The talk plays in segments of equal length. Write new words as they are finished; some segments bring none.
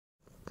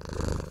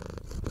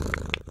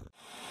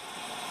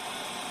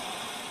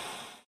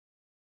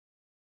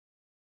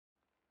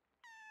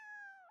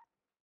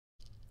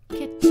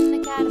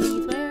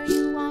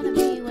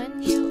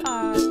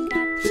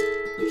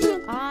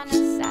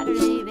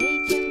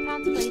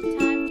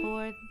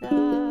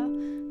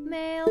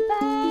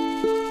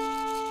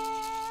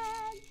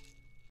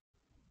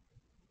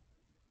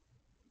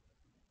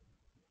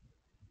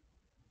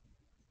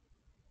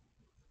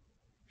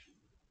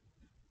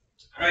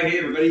All right, hey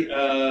everybody.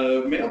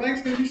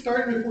 Mailbag's going to be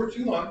starting before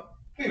too long.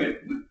 Wait a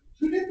minute,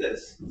 who did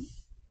this?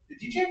 Did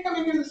DJ come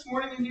in here this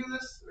morning and do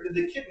this, or did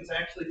the kittens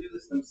actually do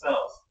this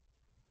themselves?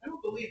 I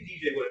don't believe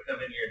DJ would have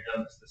come in here and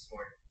done this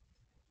morning.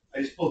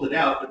 I just pulled it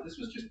out, but this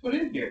was just put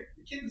in here.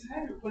 The kittens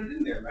had to put it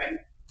in there, right?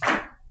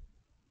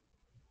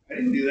 I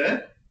didn't do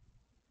that.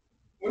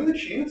 What are the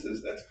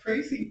chances? That's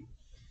crazy.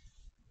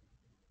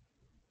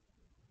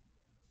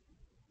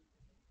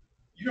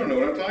 You don't know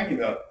what I'm talking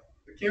about.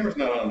 The camera's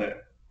not on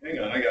there. Hang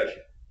on, I got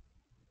you.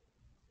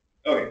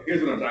 Okay,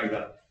 here's what I'm talking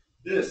about.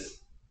 This,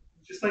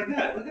 just like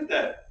that. Look at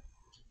that.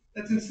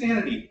 That's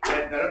insanity.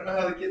 I don't know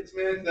how the kids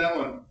managed that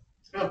one.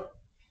 Oh.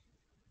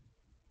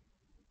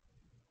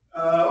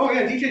 Oh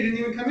yeah, DJ didn't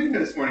even come in here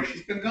this morning.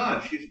 She's been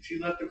gone. She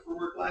left it for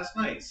work last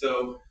night,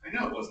 so I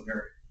know it wasn't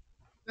her.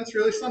 That's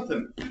really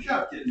something. Good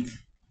job, kittens.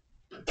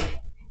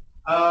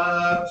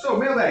 So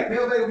mailbag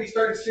will be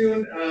starting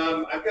soon.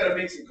 I've got to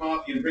make some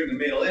coffee and bring the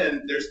mail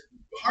in. There's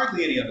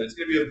hardly any of it. It's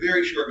going to be a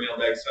very short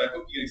mailbag, so I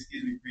hope you can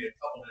excuse me for being a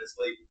couple minutes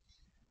late.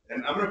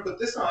 And I'm going to put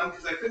this on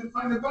because I couldn't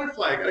find the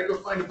butterfly. I got to go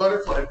find a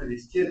butterfly for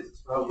these kids. It's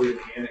probably in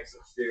the annex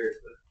upstairs,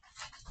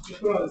 but just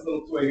put on this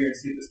little toy here and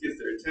see if this gets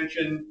their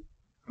attention.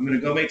 I'm going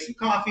to go make some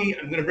coffee.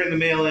 I'm going to bring the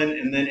mail in,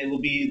 and then it will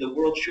be the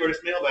world's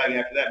shortest mailbag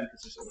after that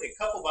because there's only a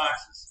couple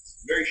boxes.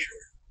 It's very short.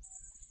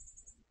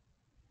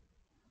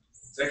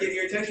 Is that getting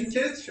your attention,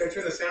 kids? Should I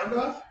turn the sound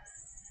off?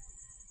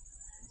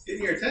 It's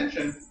getting your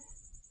attention.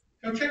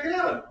 Come check it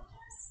out.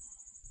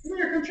 Come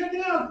here, come check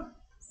it out.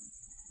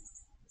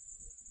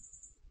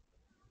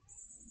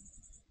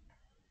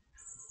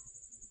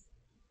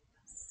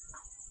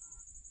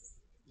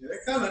 They're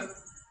coming.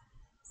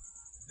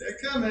 They're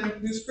coming.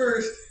 Who's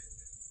first?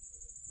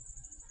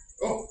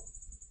 Oh,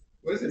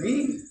 what does it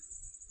mean?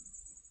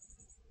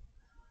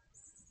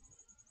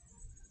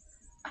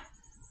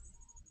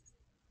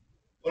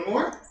 One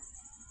more?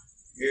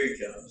 Here he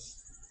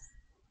comes.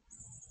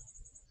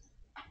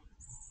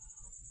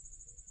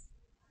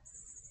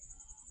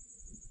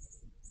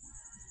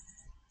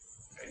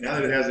 Right, now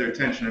that it has their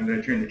attention, I'm going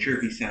to turn the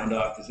chirpy sound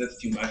off because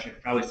that's too much.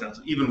 It probably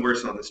sounds even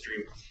worse on the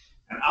stream.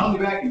 And I'll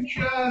be back in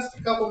just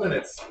a couple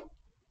minutes.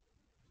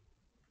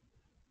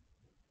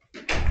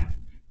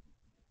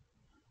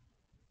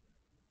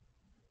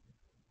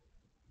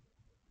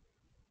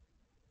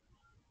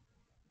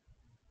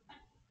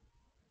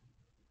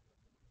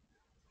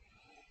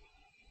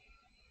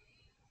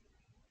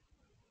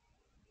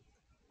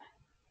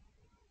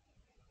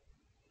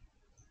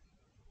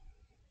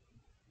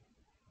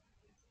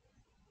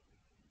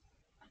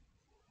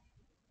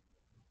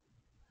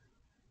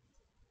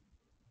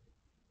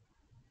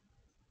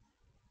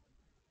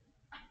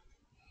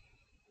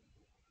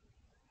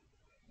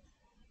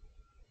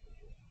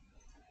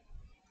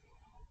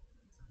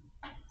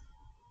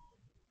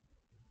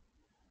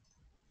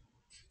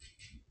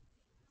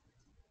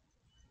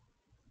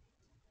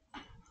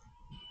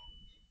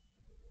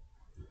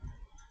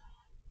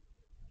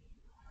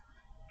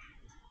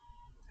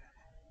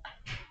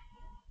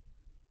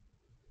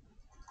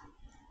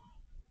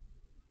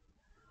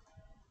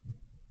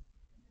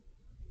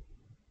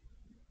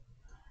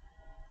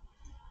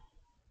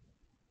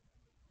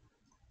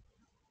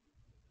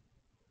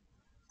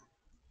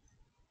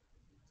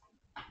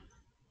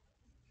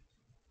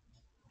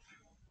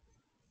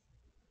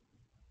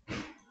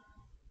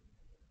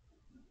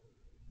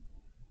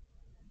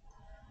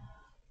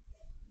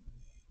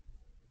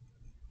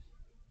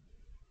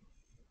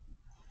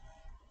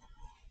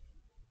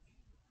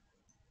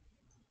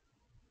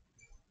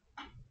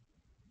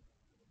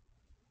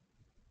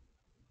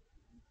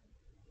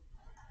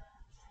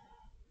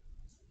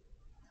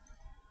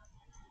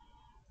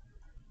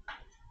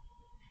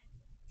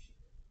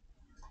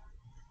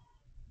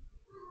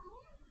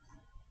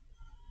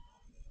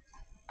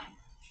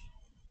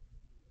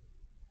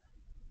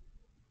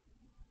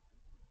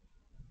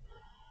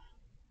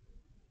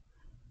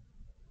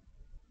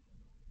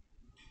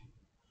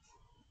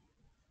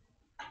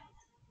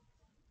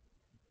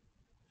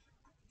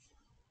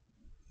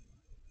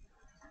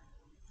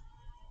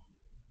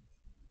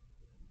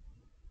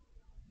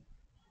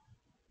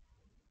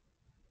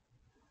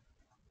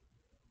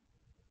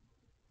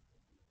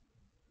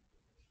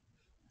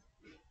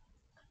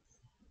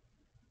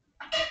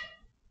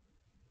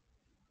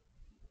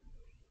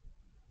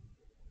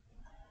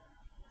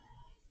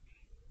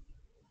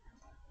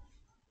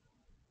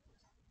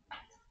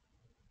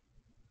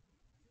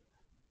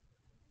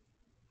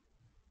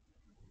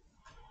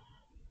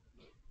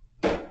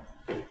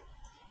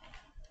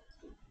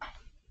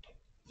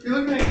 What are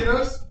you looking at,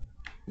 kiddos?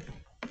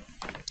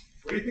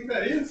 What do you think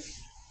that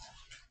is?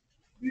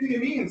 What do you think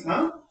it means,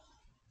 huh?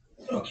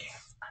 Okay.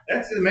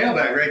 That's the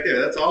mailbag right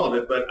there. That's all of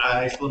it, but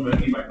I still am going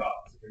to need my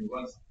coffee. So give me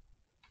one second.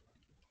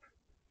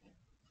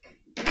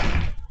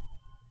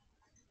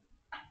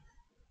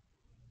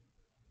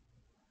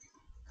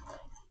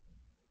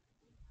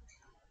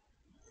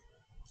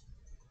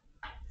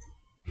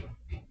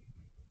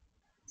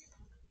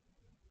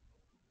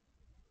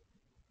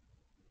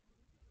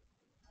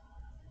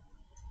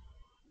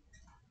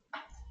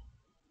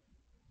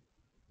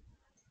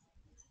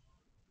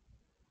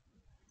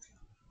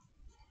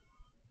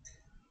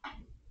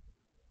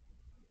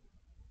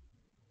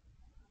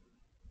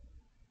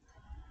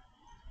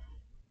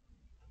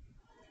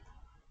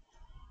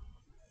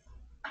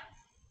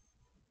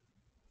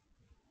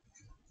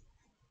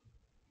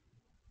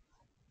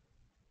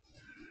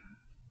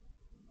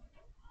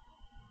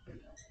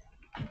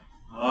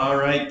 All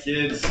right,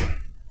 kids.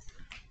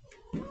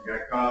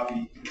 Got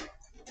coffee.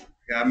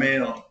 Got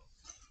mail.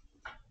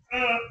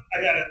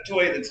 I got a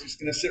toy that's just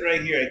gonna sit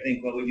right here, I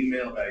think, while we do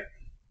mailbag.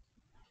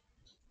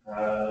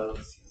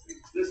 Let's see.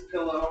 It's this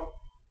pillow.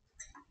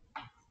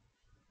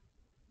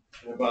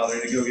 I'm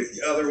bothering to go get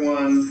the other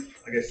one.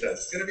 Like I said,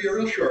 it's gonna be a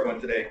real short one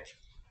today.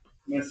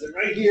 I'm gonna sit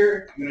right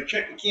here. I'm gonna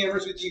check the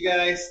cameras with you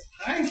guys.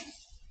 Hi.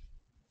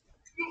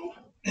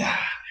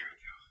 Ah,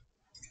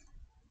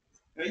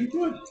 there we go. How you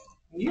doing?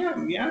 Yeah,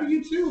 meow,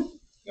 you too. You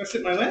wanna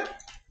sit in my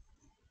lap?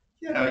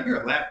 Yeah,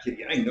 you're a lap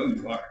kitty. I know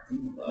you are.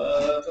 You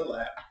love the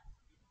lap.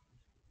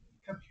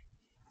 Come here.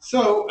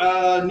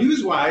 So,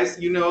 news-wise,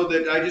 you know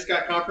that I just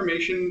got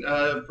confirmation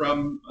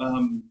from.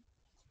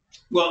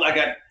 Well, I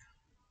got.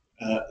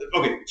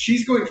 Okay,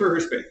 she's going for her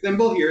spay.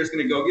 Thimble here is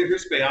going to go get her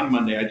spay on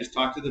Monday. I just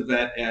talked to the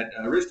vet at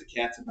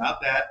Aristocats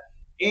about that.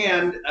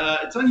 And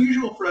it's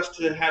unusual for us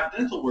to have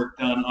dental work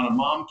done on a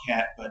mom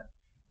cat, but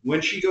when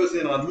she goes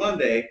in on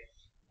Monday,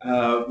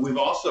 we've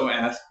also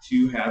asked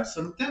to have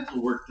some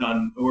dental work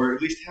done, or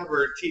at least have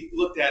her teeth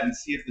looked at and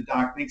see if the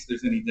doc thinks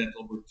there's any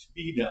dental work to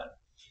be done.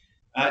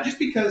 Just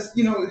because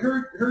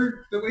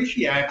her the way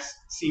she acts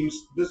seems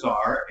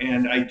bizarre,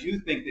 and I do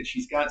think that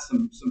she's got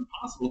some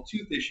possible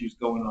tooth issues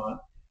going on.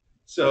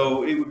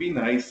 So it would be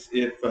nice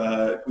if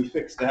we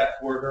fixed that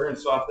for her and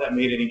saw if that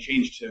made any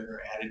change to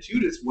her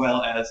attitude, as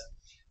well as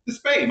the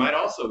spay might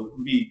also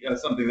be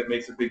something that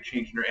makes a big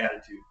change in her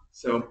attitude.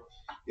 So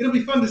it'll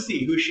be fun to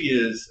see who she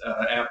is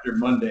after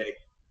Monday.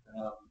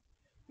 Um,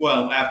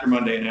 well, after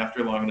Monday and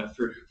after long enough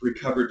for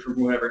recovered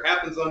from whatever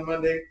happens on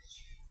Monday.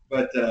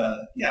 But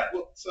yeah,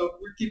 well, so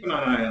we're keeping an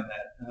eye on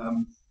that.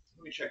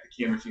 Let me check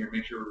the cameras here and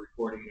make sure we're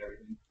recording and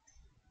everything.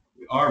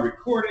 We are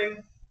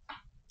recording.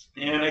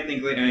 And I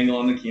think the angle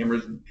on the camera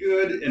is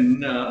good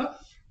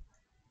enough.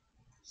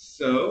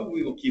 So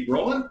we will keep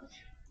rolling.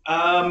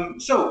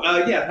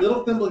 Yeah,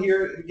 little Thimble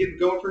here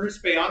going for her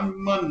spay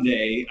on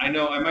Monday. I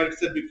know I might have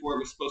said before it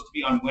was supposed to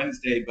be on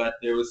Wednesday, but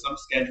there was some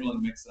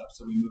scheduling mix-up,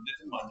 so we moved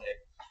it to Monday.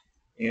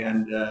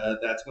 And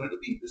that's when it'll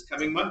be, this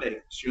coming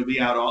Monday. She'll be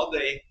out all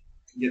day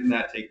getting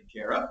that taken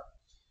care of.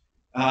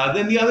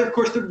 Then the other, of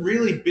course, the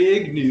really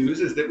big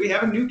news is that we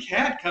have a new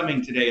cat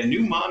coming today, a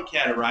new mom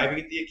cat arriving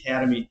at the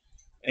academy.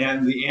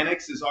 And the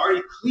annex is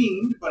already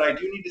cleaned, but I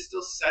do need to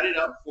still set it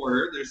up for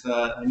her.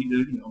 I need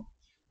to,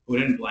 put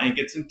in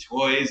blankets and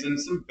toys and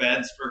some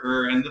beds for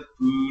her and the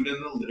food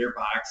and the litter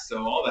box,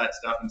 so all that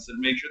stuff, and so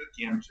make sure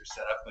the cameras are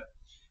set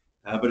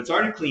up. But it's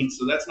already cleaned,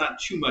 so that's not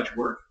too much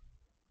work.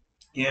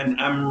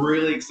 And I'm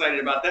really excited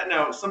about that.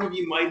 Now, some of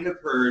you might have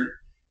heard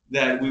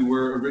that we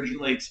were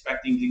originally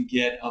expecting to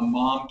get a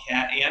mom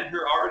cat and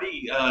her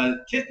already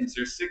kittens.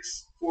 They're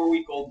 6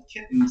 4-week-old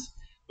kittens.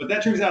 But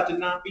that turns out to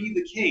not be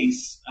the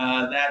case.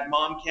 That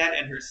mom cat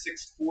and her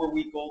 6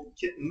 4-week-old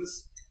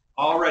kittens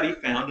already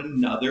found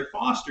another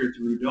foster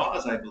through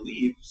Dawes, I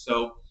believe.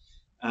 So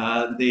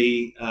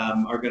they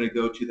are going to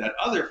go to that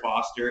other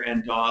foster,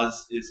 and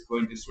Dawes is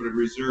going to sort of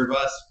reserve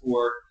us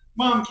for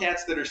mom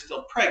cats that are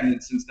still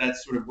pregnant, since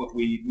that's sort of what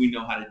we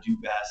know how to do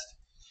best.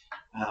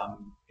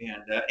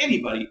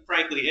 Anybody,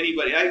 frankly,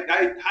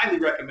 I highly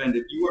recommend,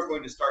 if you are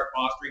going to start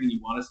fostering and you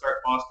want to start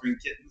fostering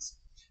kittens,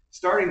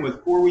 starting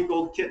with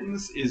 4-week-old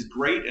kittens is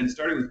great, and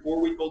starting with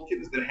 4-week-old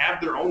kittens that have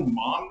their own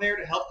mom there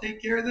to help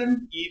take care of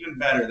them, even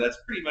better. That's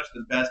pretty much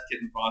the best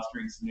kitten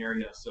fostering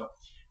scenario. So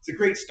it's a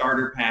great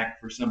starter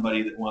pack for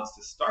somebody that wants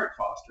to start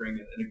fostering,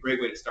 and a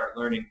great way to start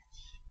learning.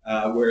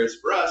 Whereas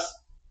for us,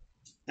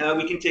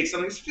 we can take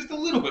something that's just a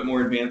little bit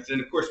more advanced,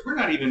 and of course, we're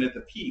not even at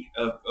the peak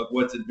of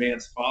what's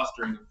advanced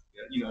fostering.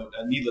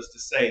 Needless to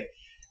say,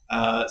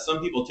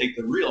 some people take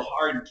the real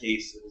hard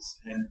cases,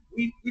 and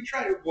we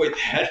try to avoid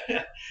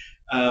that.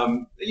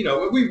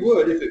 We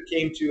would if it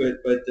came to it,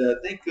 but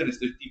thank goodness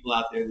there's people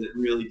out there that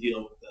really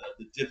deal with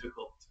the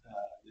difficult,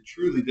 the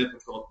truly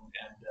difficult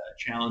and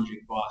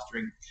challenging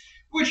fostering,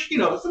 which,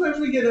 sometimes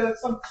we get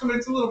somebody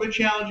that's a little bit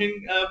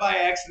challenging by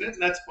accident,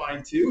 and that's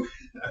fine too.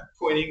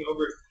 Pointing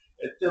over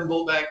at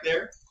Thimble back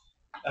there.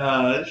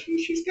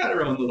 She's got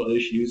her own little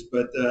issues,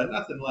 but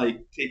nothing like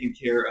taking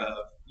care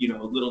of,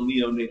 little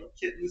neonatal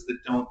kittens that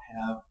don't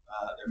have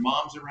their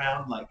moms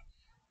around,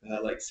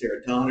 like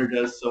Sarah Donner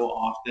does so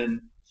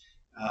often.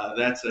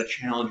 That's a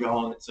challenge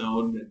all on its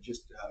own, and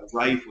just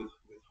rife with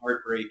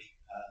heartbreak.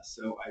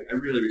 So I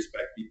really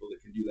respect people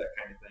that can do that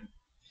kind of thing.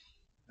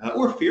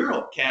 Or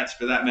feral cats,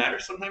 for that matter.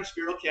 Sometimes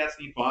feral cats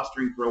need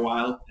fostering for a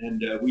while,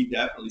 and we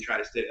definitely try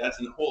to stay.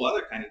 That's a whole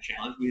other kind of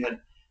challenge. We had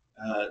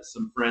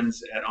some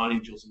friends at On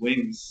Angel's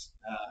Wings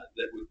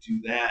that would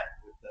do that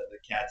with the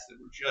cats that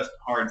were just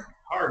hard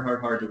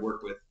to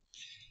work with,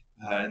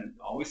 and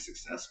always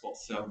successful.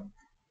 So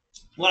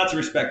lots of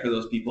respect for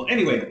those people.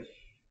 Anyway,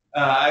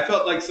 I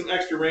felt like some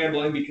extra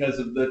rambling because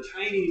of the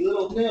tiny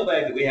little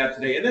mailbag that we have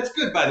today. And that's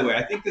good, by the way.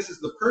 I think this is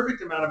the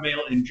perfect amount of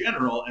mail in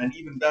general, and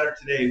even better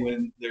today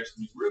when there's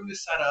some room to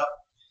set up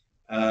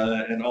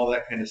and all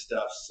that kind of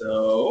stuff.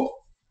 So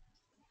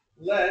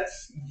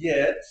let's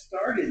get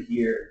started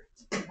here.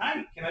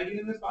 Hi, can I get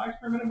in this box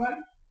for a minute, buddy?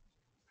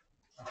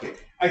 Okay.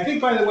 I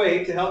think, by the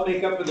way, to help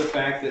make up for the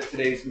fact that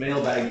today's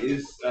mailbag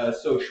is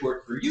so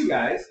short for you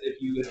guys,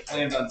 if you had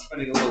planned on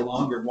spending a little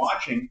longer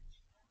watching,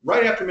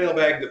 right after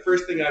mailbag, the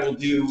first thing I will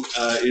do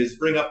is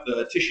bring up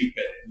the tissue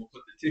pit, and we'll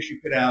put the tissue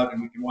pit out,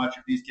 and we can watch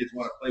if these kids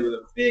want to play with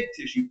a big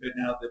tissue pit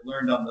now that they've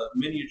learned on the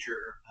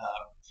miniature,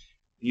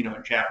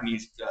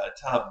 Japanese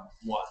tub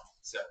one.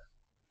 So.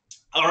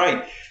 All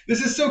right,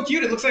 this is so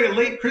cute. It looks like a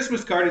late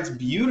Christmas card. It's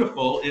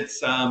beautiful.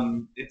 It's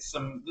some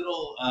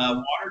little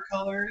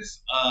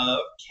watercolors of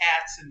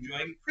cats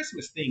enjoying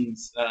Christmas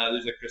things.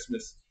 There's a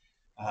Christmas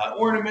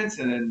ornaments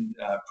and then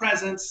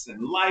presents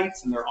and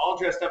lights, and they're all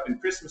dressed up in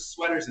Christmas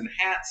sweaters and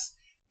hats,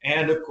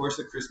 and of course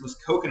a Christmas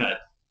coconut.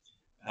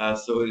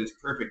 So it is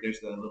perfect. There's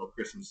the little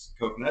Christmas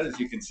coconut, as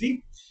you can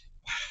see.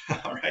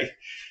 All right.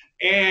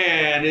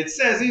 And it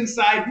says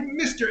inside,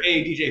 Mr.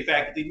 A, DJ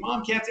Faculty,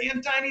 Mom Cats,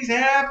 and Tiny's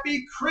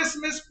Happy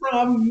Christmas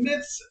from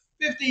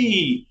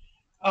Myths50.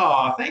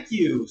 Oh, thank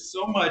you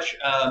so much,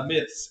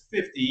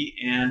 Myths50.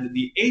 And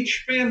the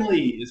H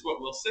family is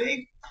what we'll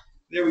say.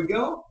 There we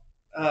go.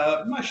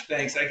 Much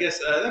thanks. I guess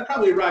that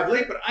probably arrived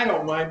late, but I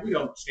don't mind. We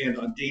don't stand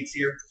on dates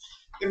here.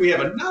 Then we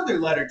have another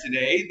letter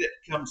today that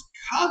comes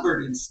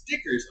covered in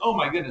stickers. Oh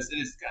my goodness, it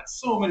has got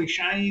so many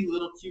shiny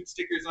little cute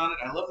stickers on it.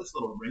 I love this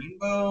little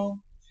rainbow.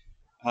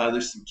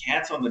 There's some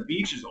cats on the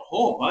beach. There's a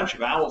whole bunch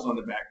of owls on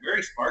the back.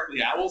 Very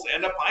sparkly owls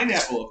and a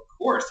pineapple, of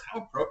course.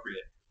 How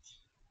appropriate.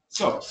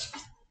 So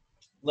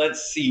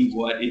let's see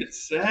what it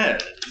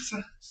says.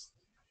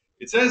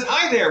 It says,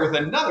 hi there, with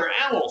another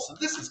owl. So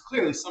this is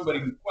clearly somebody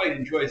who quite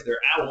enjoys their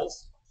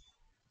owls.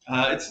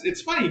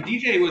 It's funny,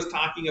 DJ was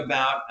talking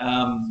about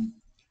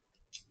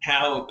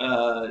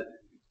how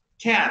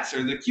cats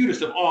are the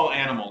cutest of all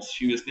animals.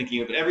 She was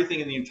thinking of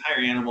everything in the entire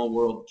animal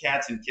world.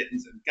 Cats and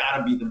kittens have got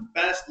to be the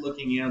best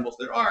looking animals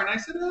there are. And I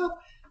said, oh,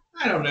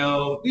 I don't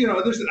know.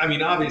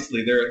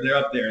 Obviously they're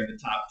up there in the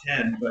top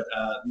 10, but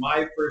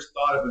my first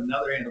thought of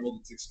another animal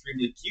that's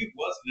extremely cute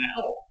was an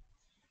owl.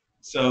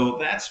 So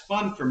that's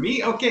fun for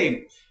me.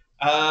 Okay.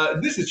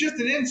 This is just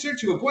an insert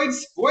to avoid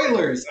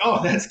spoilers.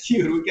 Oh, that's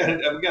cute. We got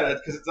it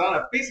because it's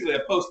on basically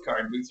a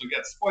postcard. So we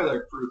got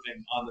spoiler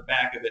proofing on the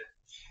back of it.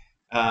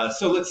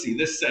 So let's see.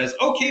 This says,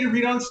 okay to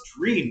read on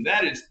stream.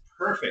 That is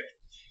perfect.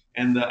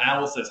 And the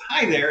owl says,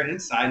 hi there. And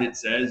inside it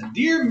says,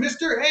 dear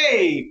Mr.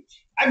 A,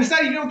 I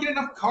decided you don't get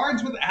enough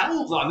cards with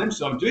owls on them,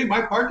 so I'm doing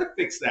my part to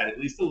fix that, at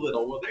least a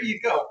little. Well, there you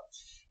go.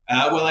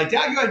 Well, I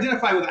doubt you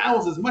identify with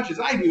owls as much as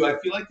I do. I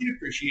feel like you'd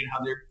appreciate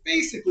how they're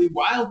basically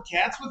wild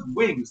cats with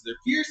wings. They're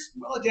fierce,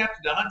 well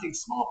adapted to hunting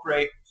small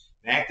prey,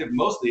 and active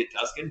mostly at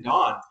dusk and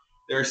dawn.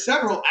 There are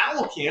several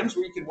owl cams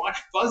where you can watch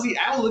fuzzy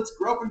owlets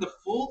grow up into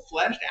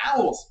full-fledged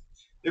owls.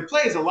 Their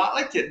play is a lot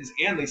like kittens,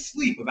 and they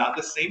sleep about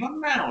the same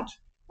amount.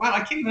 Wow,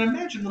 I can't even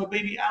imagine little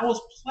baby owls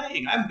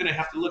playing. I'm going to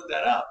have to look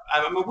that up.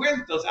 I'm aware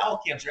that those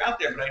owl cams are out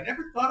there, but I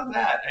never thought of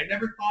that. I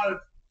never thought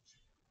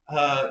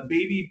of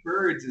baby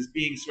birds as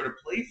being sort of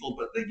playful.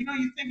 But,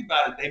 you think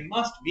about it, they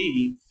must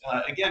be.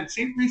 Again,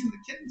 same reason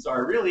the kittens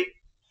are, really,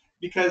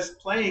 because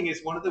playing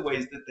is one of the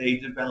ways that they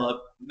develop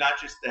not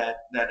just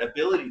that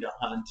ability to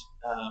hunt.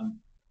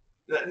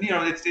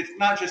 It's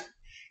not just...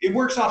 It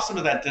works off some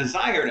of that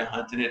desire to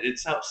hunt, and it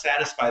helps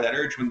satisfy that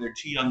urge when they're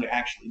too young to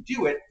actually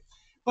do it.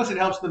 Plus, it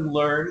helps them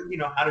learn,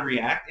 how to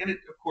react. And it,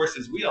 of course,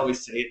 as we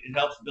always say, it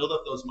helps build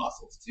up those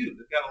muscles too.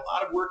 They've got a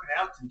lot of working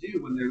out to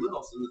do when they're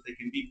little so that they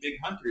can be big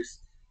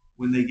hunters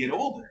when they get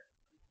older.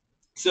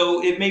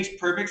 So it makes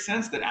perfect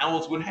sense that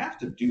owls would have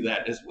to do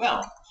that as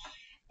well.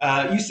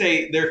 You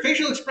say their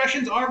facial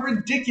expressions are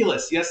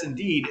ridiculous. Yes,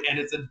 indeed. And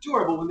it's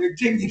adorable when their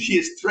dignity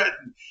is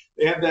threatened.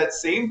 They have that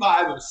same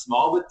vibe of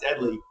small but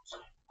deadly.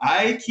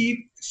 I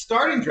keep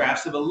starting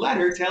drafts of a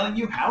letter telling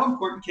you how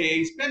important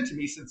KA's been to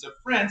me since a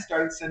friend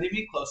started sending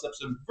me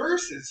close-ups of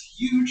Verse's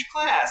huge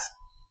class.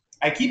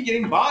 I keep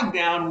getting bogged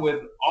down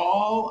with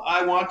all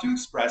I want to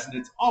express, and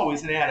it's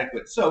always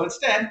inadequate. So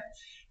instead,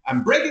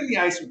 I'm breaking the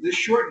ice with this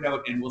short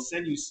note and will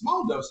send you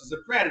small doses of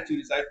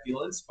gratitude as I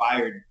feel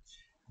inspired.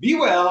 Be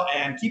well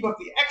and keep up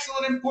the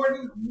excellent,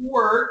 important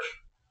work.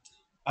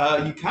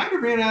 You kind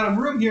of ran out of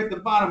room here at the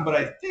bottom, but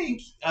I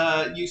think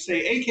you say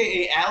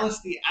AKA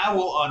Alice the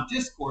Owl on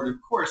Discord, of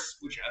course,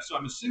 so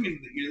I'm assuming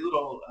that your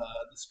little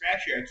the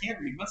scratch here, I can't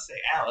read, must say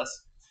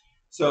Alice.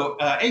 So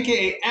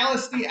AKA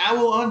Alice the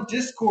Owl on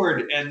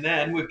Discord, and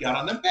then we've got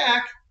on the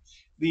back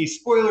the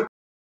spoiler.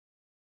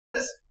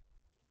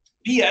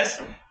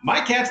 P.S. My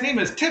cat's name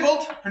is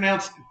Tybalt,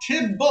 pronounced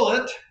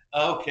Tibullet.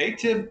 Okay,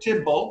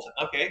 Tybalt.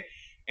 Okay.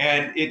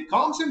 And it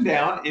calms him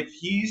down if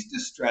he's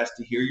distressed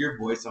to hear your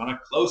voice on a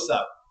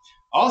close-up.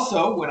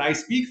 Also, when I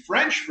speak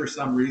French for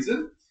some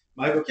reason,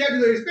 my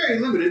vocabulary is very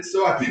limited,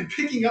 so I've been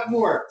picking up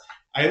more.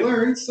 I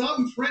learned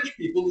some French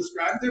people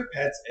describe their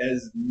pets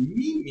as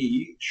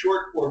mimi,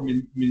 short for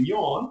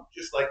mignon,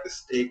 just like the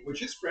steak,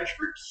 which is French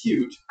for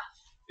cute.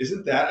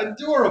 Isn't that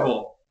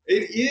adorable?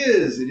 It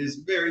is. It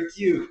is very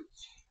cute.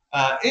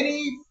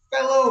 Any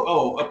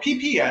a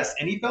PPS,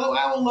 any fellow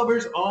owl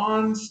lovers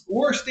on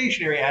or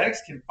stationary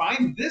addicts can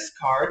find this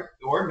card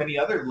or many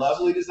other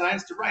lovely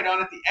designs to write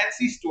on at the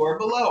Etsy store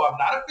below. I'm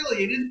not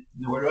affiliated,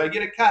 nor do I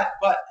get a cut,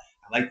 but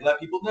I like to let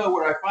people know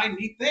where I find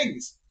neat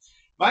things.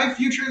 My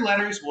future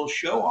letters will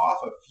show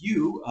off a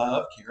few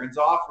of Karen's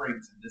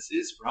offerings, and this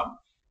is from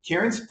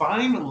Karen's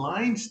Fine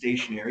Line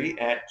Stationery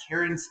at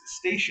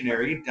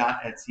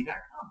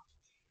karensstationery.etsy.com.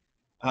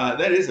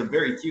 That is a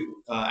very cute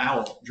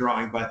owl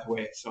drawing, by the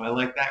way, so I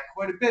like that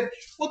quite a bit.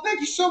 Well,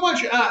 thank you so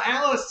much,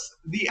 Alice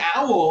the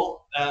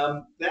Owl.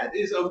 That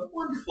is a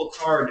wonderful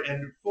card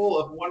and full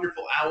of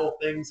wonderful owl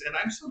things, and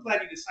I'm so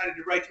glad you decided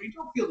to write to me.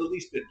 Don't feel the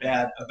least bit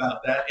bad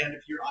about that, and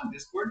if you're on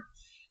Discord,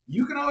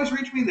 you can always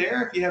reach me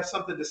there if you have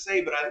something to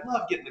say, but I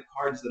love getting the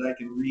cards that I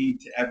can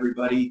read to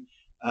everybody.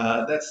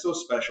 That's so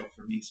special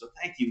for me, so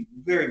thank you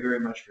very, very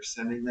much for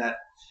sending that.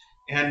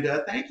 And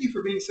thank you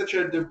for being such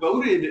a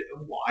devoted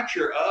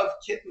watcher of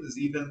kittens,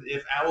 even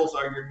if owls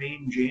are your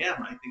main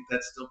jam. I think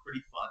that's still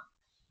pretty fun.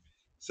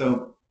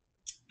 So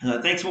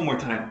thanks one more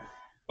time.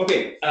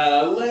 Okay,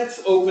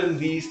 let's open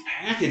these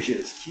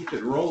packages. Keep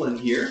it rolling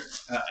here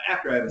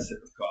after I have a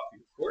sip of coffee,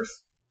 of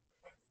course.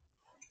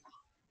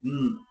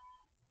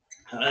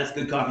 That's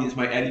good coffee. It's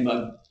my Eddie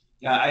mug.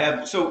 I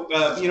have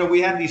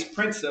we have these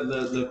prints of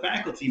the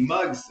faculty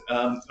mugs.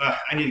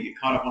 I need to get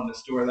caught up on the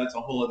store. That's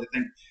a whole other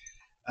thing.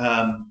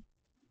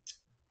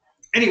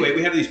 Anyway,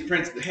 we have these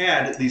prints of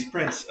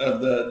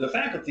the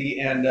faculty,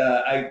 and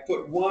I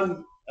put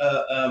one.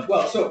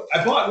 So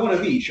I bought one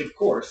of each, of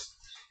course,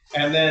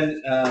 and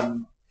then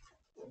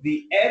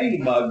the Eddie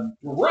mug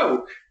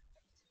broke,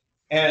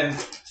 and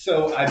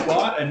so I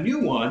bought a new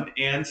one,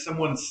 and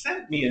someone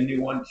sent me a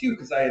new one too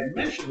because I had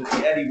mentioned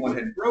that the Eddie one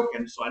had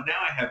broken. So now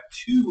I have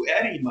two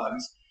Eddie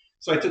mugs.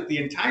 So I took the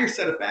entire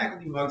set of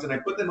faculty mugs and I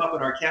put them up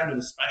in our cabinet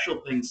of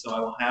special things, so I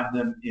will have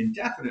them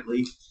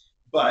indefinitely.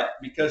 But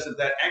because of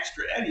that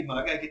extra Eddie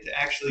mug, I get to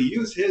actually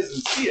use his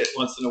and see it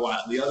once in a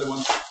while. The other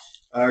ones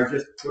are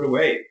just put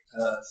away.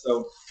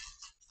 So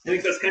I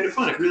think that's kind of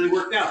fun. It really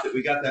worked out that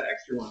we got that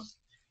extra one.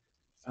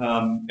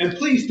 And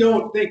please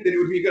don't think that it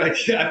would be a good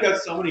idea. I've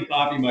got so many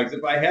coffee mugs.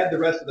 If I had the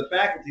rest of the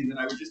faculty, then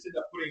I would just end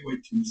up putting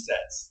away two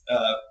sets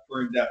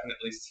for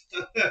indefinitely.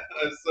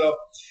 So,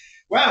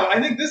 wow,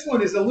 I think this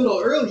one is a little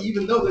early,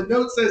 even though the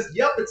note says,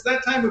 yep, it's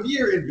that time of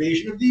year.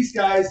 Invasion of these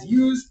guys.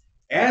 Use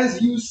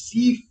as you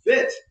see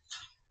fit.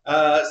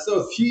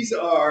 So these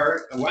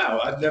are, wow,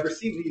 I've never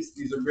seen these.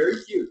 These are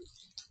very cute.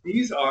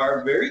 These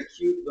are very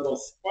cute little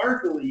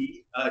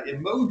sparkly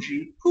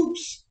emoji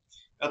poops.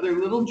 They're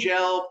little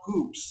gel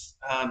poops.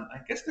 I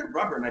guess they're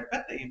rubber, and I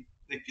bet they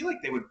feel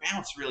like they would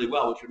bounce really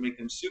well, which would make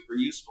them super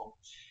useful.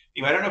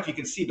 Anyway, I don't know if you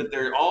can see, but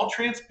they're all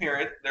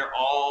transparent. They're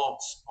all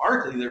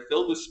sparkly. They're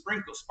filled with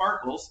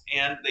sparkles,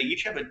 and they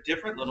each have a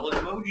different little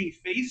emoji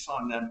face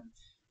on them.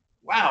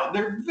 Wow,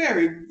 they're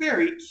very,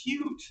 very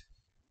cute.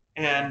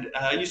 And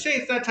you say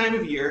it's that time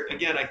of year.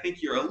 Again, I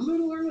think you're a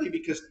little early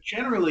because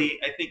generally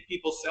I think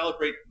people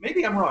celebrate.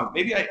 Maybe I'm wrong.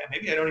 Maybe I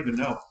don't even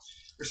know.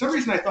 For some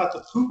reason, I thought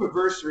the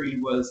Poopiversary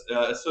was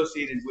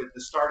associated with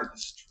the start of the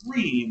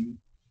stream,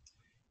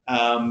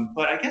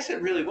 but I guess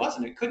it really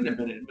wasn't. It couldn't have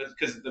been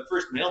because the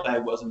first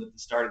mailbag wasn't at the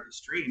start of the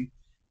stream,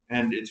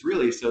 and it's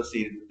really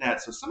associated with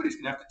that. So somebody's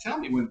gonna have to tell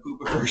me when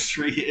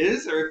Poopiversary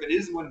is, or if it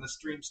is when the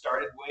stream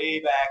started way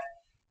back.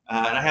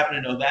 And I happen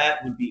to know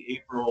that would be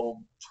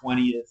April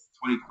 20th,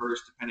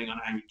 21st, depending on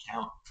how you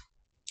count.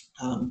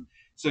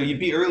 So you'd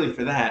be early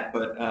for that,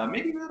 but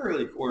maybe not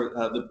early for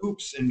the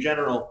poops in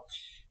general.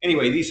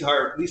 Anyway, these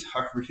are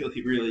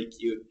really, really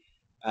cute.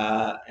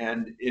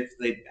 And if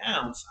they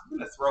bounce, I'm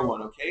going to throw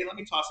one, okay? Let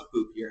me toss a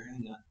poop here.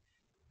 Hang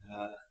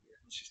on.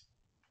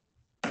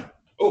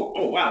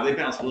 Oh, wow, they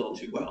bounce a little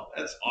too well.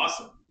 That's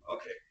awesome.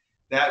 Okay.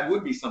 That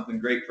would be something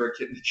great for a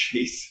kitten to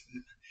chase.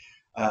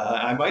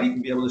 I might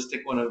even be able to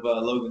stick one of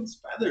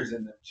Logan's feathers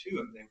in them too,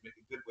 and they would make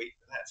a good weight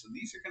for that. So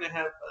these are going to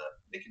have,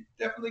 they can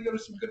definitely go to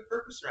some good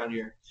purpose around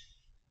here.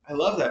 I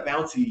love that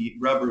bouncy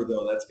rubber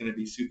though. That's going to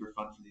be super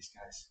fun for these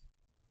guys.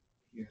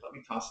 Here, let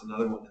me toss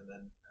another one, and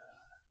then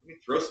let me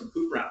throw some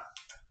poop around.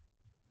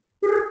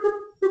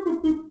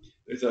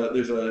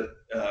 There's a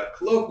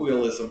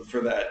colloquialism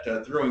for that,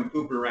 throwing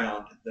poop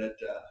around, that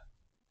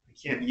I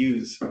can't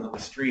use on the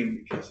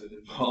stream because it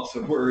involves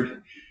a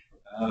word.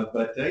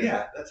 But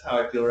yeah, that's how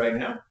I feel right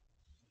now.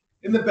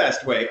 In the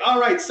best way. All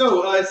right,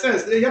 so it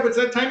says, yep, it's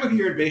that time of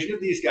year. Invasion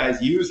of these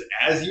guys. Use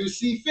as you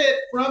see fit,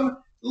 from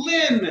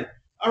Lynn.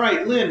 All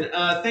right, Lynn,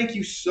 thank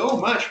you so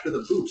much for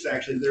the poops,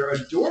 actually. They're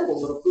adorable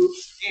little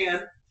poops,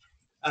 and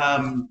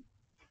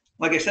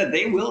like I said,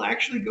 they will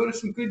actually go to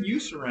some good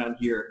use around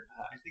here.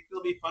 I think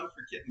they'll be fun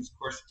for kittens. Of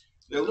course,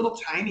 they're a little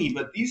tiny,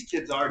 but these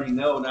kids already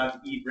know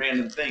not to eat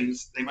random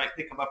things. They might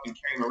pick them up and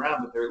carry them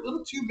around, but they're a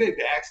little too big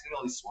to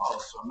accidentally swallow,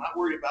 so I'm not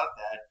worried about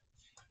that.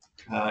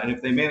 And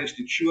if they manage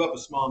to chew up a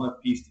small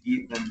enough piece to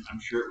eat, then I'm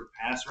sure it would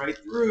pass right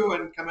through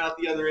and come out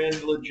the other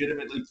end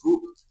legitimately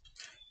poop.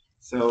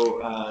 So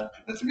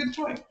that's a good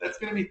toy. That's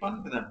going to be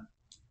fun for them.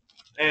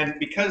 And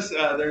because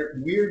they're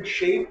weird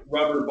shaped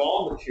rubber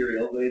ball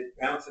material, they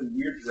bounce in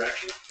weird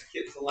directions.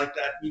 kittens will like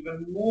that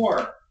even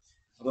more.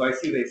 Although I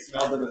see they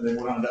smelled it and they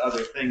went on to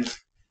other things.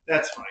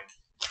 That's fine.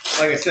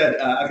 Like I said,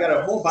 I've got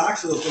a whole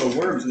box of those little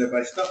worms, and if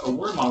I stuff a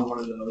worm on one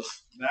of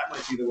those, that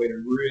might be the way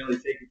to really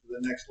take it to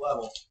the next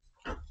level.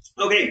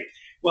 Okay,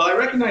 well, I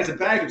recognize a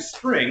bag of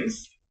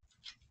springs.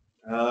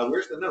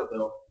 Where's the note,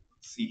 though?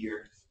 Let's see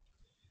here.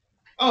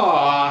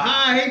 Aw,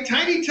 hi,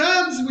 Tiny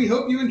Tubs. We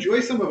hope you enjoy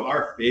some of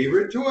our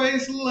favorite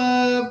toys.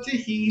 Love,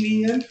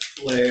 Tahini and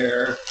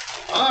Flair.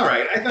 All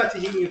right, I thought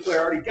Tahini and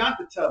Flair already got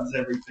the tubs,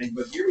 everything,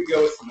 but here we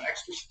go with some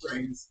extra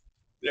springs.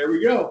 There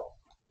we go.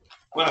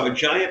 Wow, a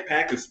giant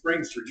pack of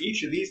springs for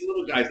each of these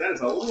little guys. That is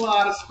a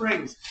lot of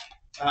springs.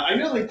 I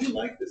know they do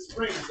like the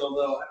springs,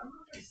 although I don't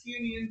know if I see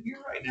any in here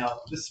right now.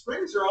 The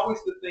springs are always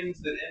the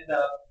things that end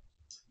up.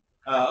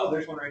 Oh,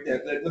 there's one right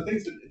there. The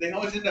things that they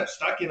always end up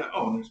stuck in.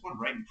 Oh, and there's one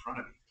right in front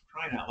of me.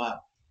 Crying out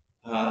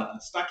loud.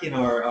 Stuck in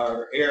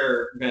our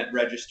air vent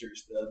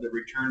registers, the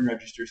return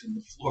registers in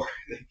the floor.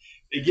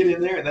 They get in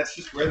there, and that's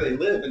just where they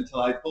live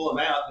until I pull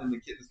them out, and the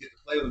kittens get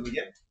to play with them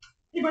again.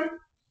 Hey, buddy.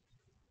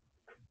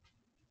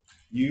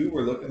 You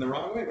were looking the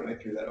wrong way when I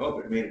threw that. Oh,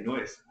 but it made a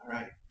noise. All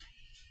right.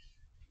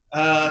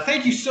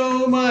 Thank you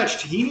so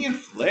much, Tahini and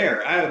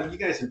Flair. You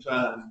guys have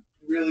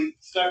really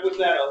stuck with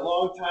that a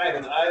long time,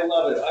 and I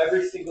love it.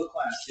 Every single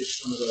class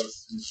gets some of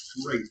those.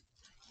 It's great.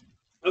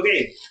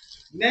 Okay,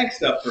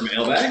 next up for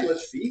Mailbag,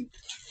 let's see.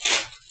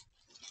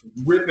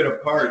 Rip it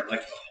apart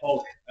like the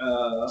Hulk.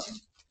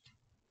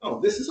 Oh,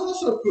 this is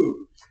also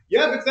poop.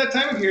 Yep, it's that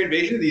time of year,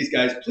 invasion of these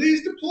guys.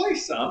 Please deploy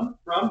some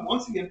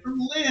once again, from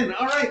Lynn.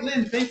 All right,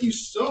 Lynn, thank you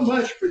so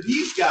much for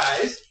these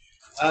guys.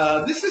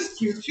 This is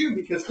cute, too,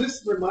 because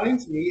this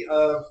reminds me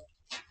of,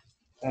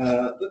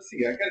 let's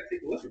see, I got to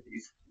take a look at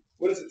these.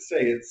 What does it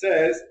say? It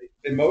says,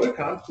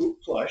 emoticon poop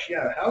plush.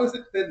 Yeah, how is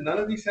it that none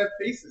of these have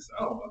faces?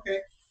 Oh, okay.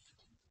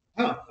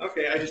 Huh,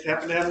 okay, I just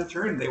happened to have them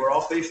turned. They were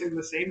all facing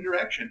the same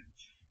direction.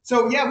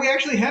 So, yeah, we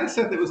actually had a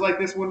set that was like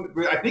this one.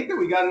 I think that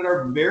we got it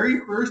our very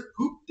first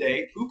poop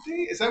day. Poop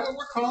day? Is that what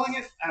we're calling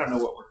it? I don't know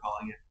what we're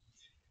calling it.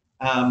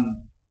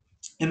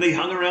 And they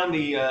hung around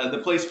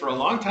the place for a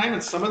long time,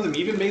 and some of them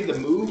even made the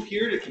move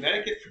here to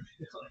Connecticut from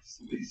Illinois.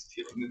 Somebody's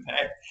stealing the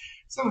bag.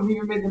 Some of them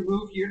even made the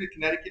move here to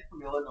Connecticut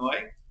from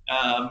Illinois.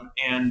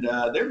 And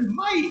there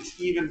might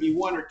even be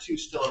one or two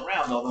still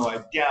around, although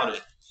I doubt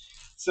it.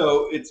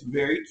 So it's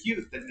very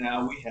cute that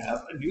now we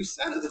have a new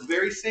set of the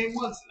very same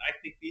ones, and I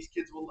think these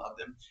kids will love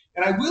them.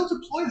 And I will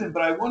deploy them,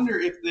 but I wonder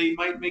if they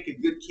might make a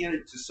good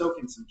candidate to soak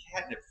in some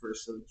catnip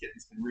first so the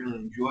kittens can really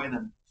enjoy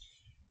them.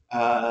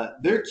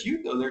 They're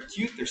cute, though. They're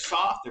cute. They're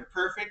soft. They're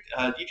perfect.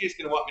 DJ's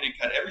going to want me to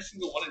cut every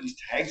single one of these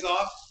tags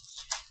off.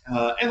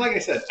 And like I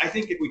said, I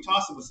think if we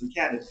toss them with some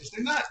catnip, because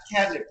they're not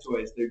catnip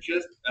toys, they're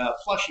just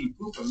plushy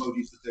poop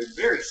emojis, but they're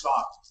very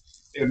soft.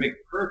 They would make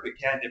perfect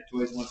catnip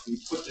toys once we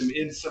put them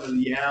in some of the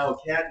Yow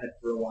catnip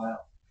for a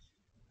while.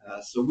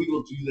 So we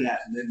will do that,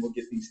 and then we'll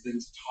get these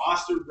things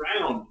tossed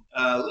around.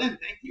 Lynn,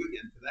 thank you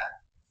again for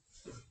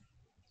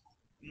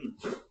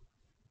that.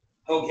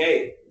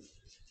 Okay.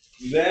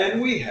 Then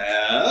we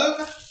have,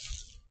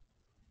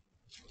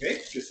 okay,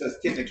 it just says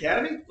Kitten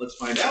Academy. Let's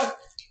find out.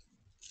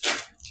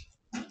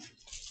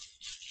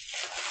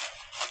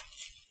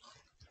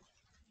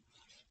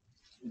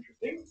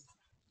 Interesting.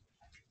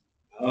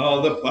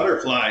 Oh, the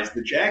butterflies,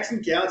 the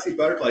Jackson Galaxy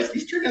butterflies.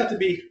 These turned out to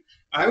be,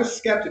 I was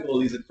skeptical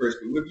of these at first,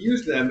 but we've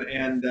used them,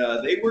 and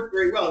they work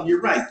very well. And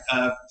you're right.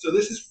 So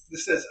this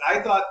says,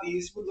 I thought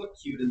these would look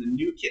cute in the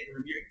new kitten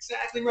room. You're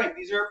exactly right.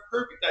 These are a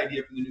perfect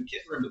idea for the new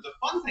kitten room. But the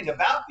fun thing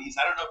about these,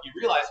 I don't know if you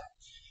realize,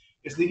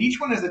 is that each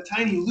one has a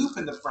tiny loop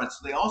in the front,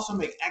 so they also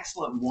make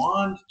excellent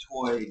wand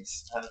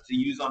toys to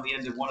use on the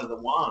end of one of the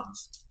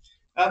wands.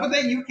 But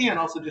then you can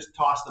also just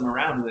toss them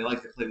around, and they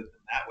like to play with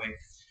them that way.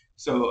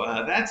 So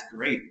that's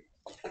great.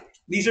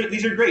 These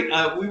are great.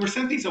 We were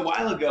sent these a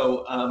while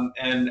ago,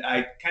 and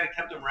I kind of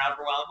kept them around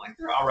for a while. I'm like,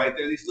 they're all right.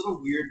 They're these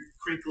little weird,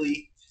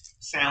 crinkly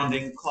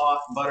sounding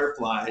cloth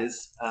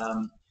butterflies.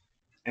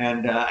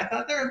 And I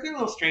thought they're a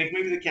little strange.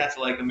 Maybe the cats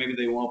will like them, maybe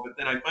they won't. But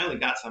then I finally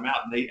got some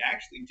out, and they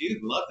actually do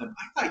love them.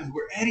 I thought you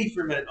were Eddie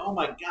for a minute. Oh,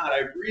 my God.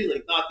 I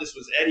really thought this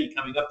was Eddie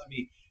coming up to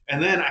me.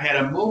 And then I had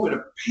a moment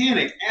of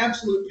panic,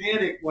 absolute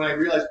panic, when I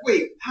realized,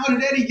 wait, how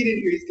did Eddie get in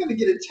here? He's going to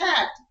get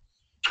attacked.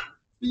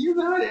 But you're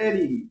not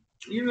Eddie.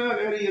 You're not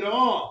Eddie at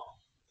all.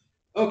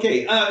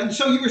 Okay,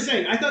 so you were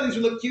saying, I thought these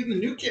would look cute in the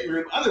new kitten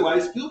room.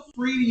 Otherwise, feel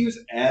free to use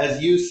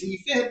as you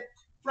see fit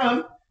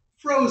from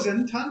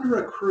Frozen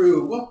Tundra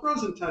Crew. Well,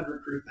 Frozen Tundra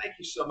Crew, thank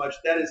you so much.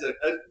 That is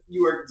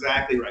you are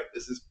exactly right.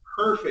 This is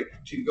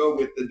perfect to go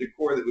with the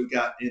decor that we've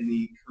got in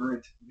the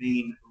current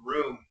main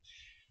room.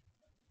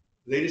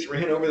 They just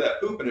ran over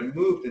that poop and it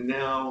moved, and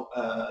now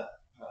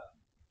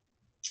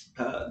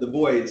the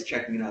boy is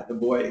checking it out. The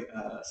boy,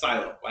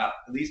 Silo. Wow,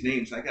 these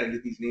names, I got to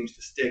get these names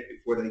to stick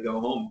before they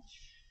go home.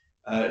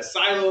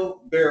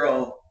 Silo,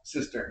 Barrel,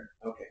 Cistern.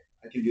 Okay,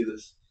 I can do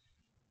this.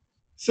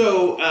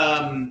 So,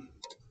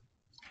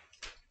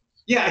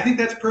 yeah, I think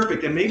that's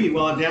perfect. And maybe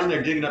while I'm down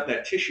there digging up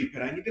that tissue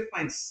pit, I need to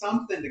find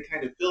something to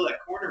kind of fill that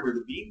corner where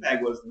the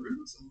beanbag was. The room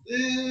looks a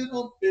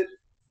little bit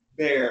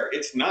bare.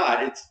 It's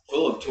not. It's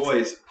full of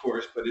toys, of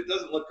course, but it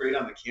doesn't look great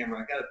on the camera.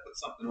 I got to put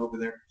something over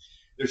there.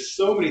 There's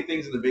so many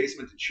things in the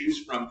basement to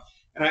choose from.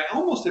 And I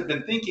almost have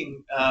been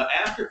thinking,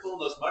 after pulling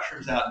those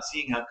mushrooms out and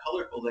seeing how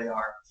colorful they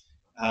are,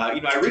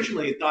 I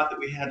originally thought that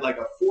we had like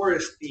a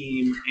forest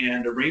theme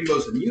and a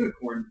rainbows and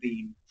unicorn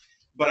theme.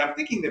 But I'm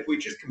thinking that if we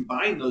just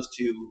combine those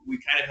two, we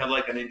kind of have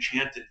like an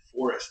enchanted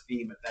forest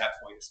theme at that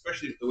point,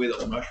 especially with the way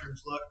those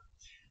mushrooms look.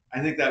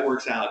 I think that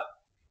works out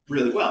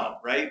really well,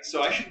 right?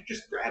 So I should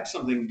just grab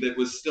something that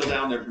was still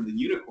down there from the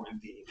unicorn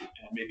theme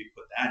and maybe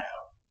put that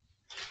out.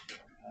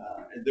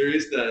 And there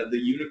is the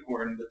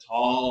unicorn, the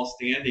tall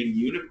standing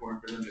unicorn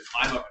for them to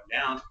climb up and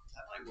down.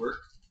 That might work.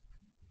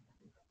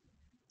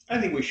 I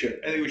think we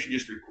should. I think we should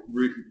just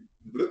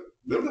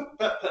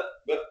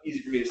easy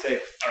for me to say.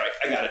 All right,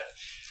 I got it.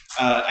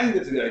 I think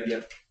that's a good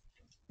idea.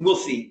 We'll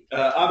see.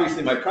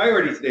 Obviously, my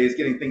priority today is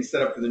getting things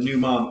set up for the new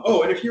mom.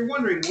 Oh, and if you're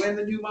wondering when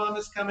the new mom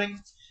is coming,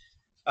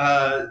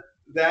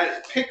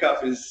 that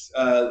pickup is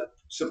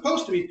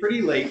supposed to be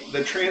pretty late.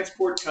 The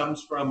transport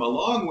comes from a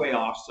long way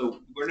off,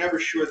 so we're never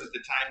sure that the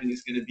timing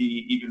is going to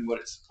be even what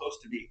it's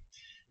supposed to be.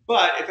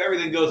 But if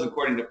everything goes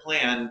according to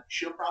plan,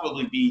 she'll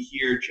probably be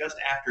here just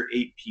after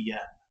 8 p.m.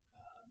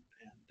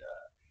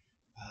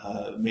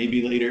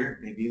 Maybe later,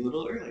 maybe a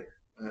little earlier.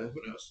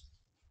 Who knows?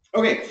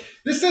 Okay,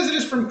 this says it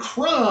is from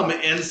Crumb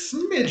and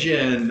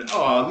Smidgen.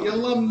 Oh, the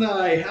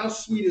alumni. How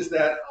sweet is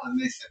that? Oh, and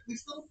they sent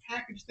these little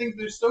package things.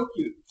 They're so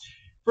cute.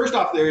 First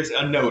off, there's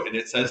a note, and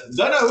it says,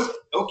 "The note,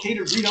 okay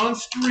to read on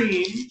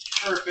stream."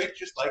 Perfect,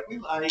 just like we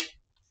like.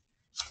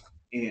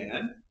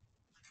 And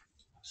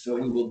so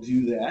we will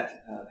do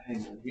that.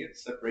 Hang on here,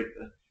 separate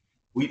the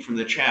wheat from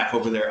the chaff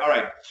over there. All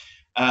right.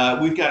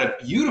 We've got a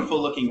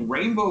beautiful looking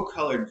rainbow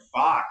colored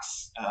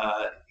fox.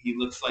 He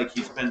looks like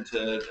he's been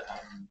to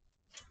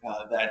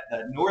that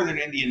northern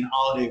Indian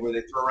holiday where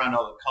they throw around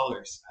all the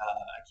colors.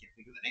 I can't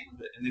think of the name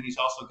of it. And then he's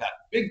also got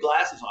big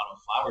glasses on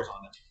with flowers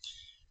on them.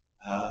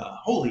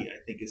 Holy, I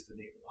think is the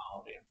name of the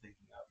holiday I'm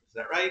thinking of. Is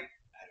that right?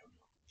 I don't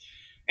know.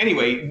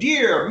 Anyway,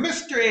 dear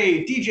Mr.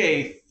 A,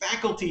 DJ,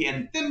 faculty,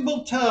 and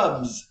Thimble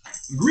Tubbs,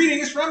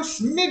 greetings from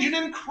Smidgen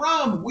and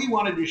Crumb. We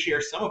wanted to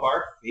share some of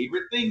our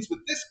favorite things with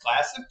this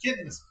class of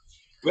kittens.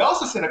 We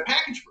also sent a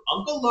package for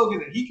Uncle Logan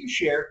that he can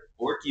share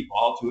or keep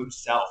all to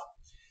himself.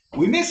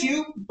 We miss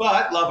you,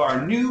 but love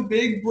our new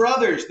big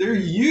brothers. They're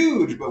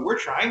huge, but we're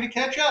trying to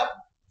catch up.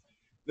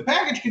 The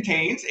package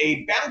contains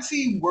a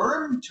bouncy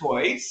worm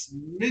toy,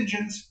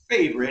 Smidgen's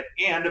favorite,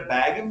 and a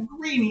bag of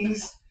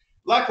greenies.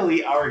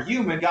 Luckily, our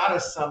human got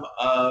us some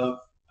of,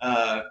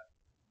 and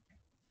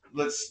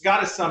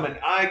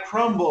I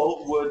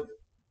Crumble would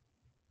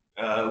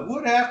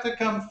have to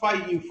come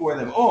fight you for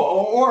them.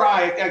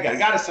 I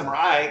got us some, or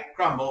I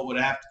Crumble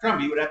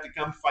Crumby would have to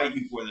come fight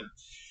you for them.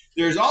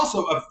 There's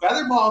also a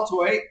feather ball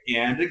toy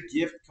and a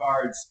gift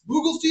card.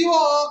 Spoogles to you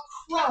all,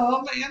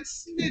 Crumb and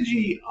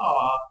Smidgy.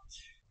 Aw.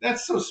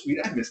 That's so sweet.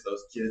 I miss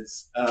those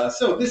kids.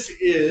 So this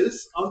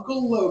is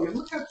Uncle Logan.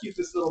 Look how cute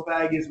this little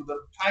bag is,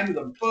 tied with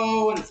a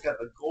bow, and it's got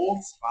the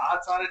gold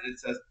spots on it. And it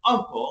says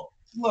Uncle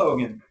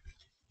Logan.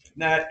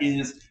 That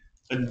is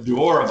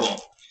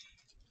adorable.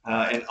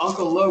 And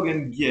Uncle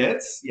Logan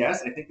gets,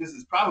 yes, I think this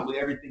is probably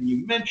everything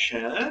you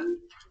mentioned,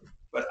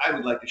 but I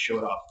would like to show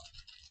it off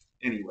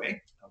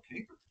anyway.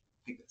 Okay,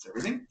 I think that's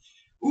everything.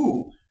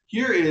 Ooh,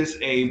 here is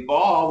a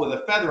ball with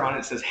a feather on it.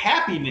 It says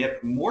Happy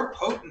Nip, more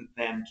potent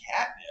than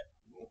catnip.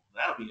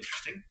 That'll be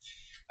interesting.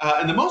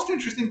 And the most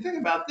interesting thing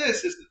about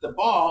this is that the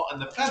ball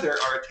and the feather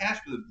are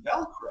attached with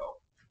Velcro.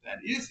 That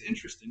is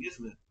interesting,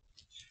 isn't it?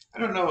 I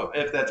don't know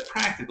if that's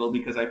practical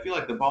because I feel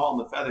like the ball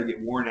and the feather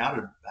get worn out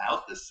at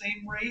about the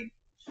same rate.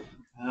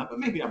 But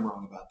maybe I'm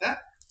wrong about that.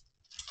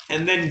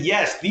 And then,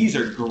 yes, these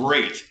are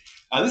great.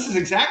 This is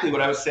exactly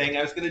what I was saying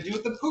I was going to do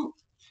with the poop.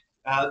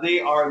 They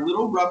are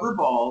little rubber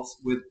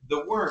balls with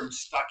the worms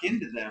stuck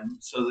into them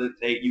so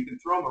that you can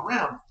throw them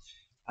around.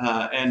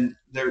 And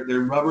they're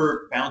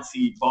rubber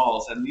bouncy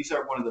balls, and these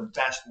are one of the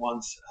best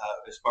ones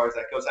as far as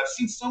that goes. I've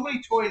seen so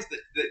many toys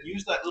that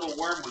use that little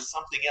worm with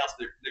something else.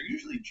 They're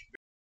usually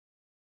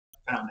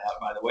found out,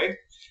 by the way.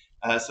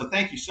 So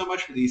thank you so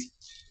much for these.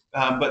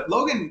 But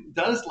Logan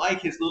does like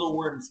his little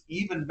worms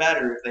even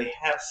better if they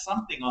have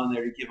something on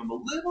there to give him a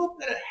little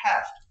bit of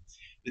heft.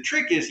 The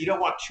trick is you don't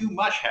want too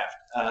much heft.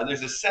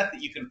 There's a set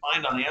that you can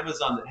find on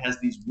Amazon that has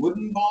these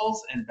wooden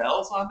balls and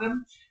bells on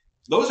them.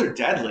 Those are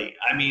deadly.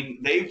 I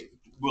mean, they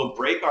will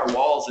break our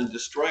walls and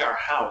destroy our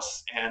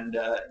house. And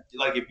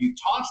like if you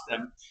toss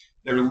them,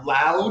 they're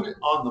loud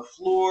on the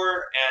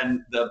floor, and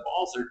the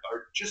balls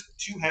are just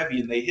too heavy,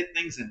 and they hit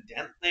things and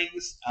dent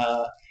things.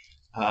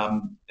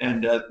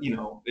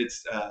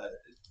 It's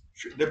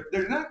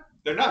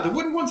they're not the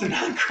wooden ones are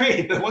not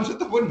great. The ones with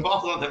the wooden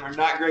balls on them are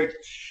not great.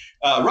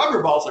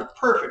 Rubber balls are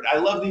perfect. I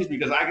love these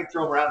because I can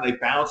throw them around. They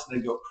bounce and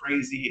they go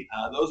crazy.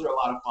 Those are a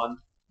lot of fun.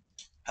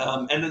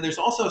 And then there's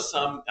also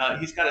some.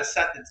 He's got a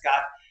set that's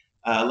got.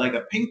 Like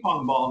a ping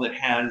pong ball that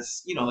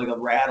has, like a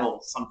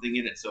rattle something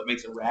in it. So it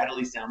makes a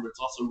rattly sound, but it's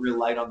also real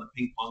light on the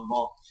ping pong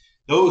ball.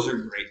 Those are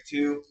great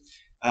too.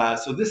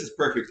 So this is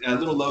perfect.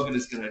 Little Logan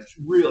is going to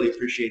really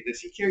appreciate this.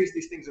 He carries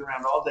these things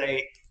around all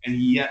day, and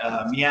he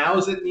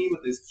meows at me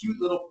with his cute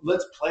little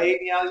 "let's play"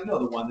 meow. You know,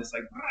 the one that's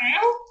like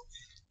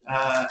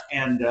meow.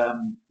 And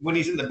when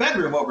he's in the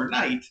bedroom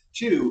overnight,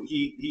 too,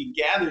 he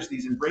gathers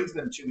these and brings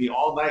them to me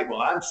all night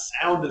while I'm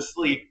sound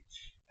asleep.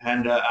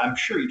 And I'm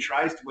sure he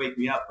tries to wake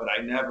me up, but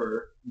I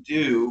never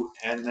do.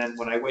 And then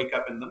when I wake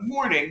up in the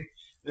morning,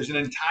 there's an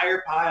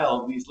entire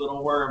pile of these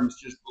little worms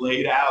just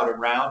laid out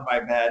around my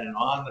bed and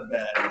on the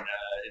bed. And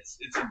it's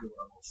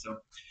adorable. So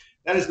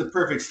that is the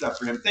perfect stuff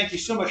for him. Thank you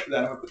so much for that.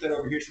 I'm going to put that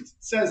over here since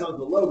it says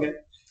Uncle Logan.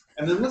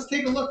 And then let's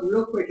take a look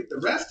real quick at the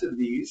rest of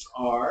these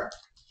are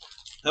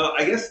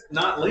I guess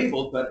not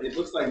labeled, but it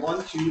looks like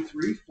 1, 2,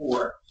 3,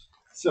 4.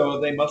 So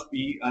they must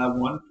be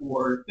one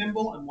for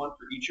Thimble and one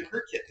for each of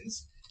her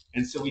kittens.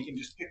 And so we can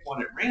just pick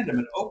one at random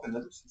and open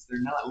them. Since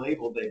they're not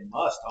labeled, they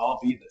must all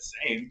be the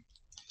same.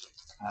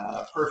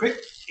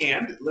 Perfect.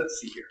 And let's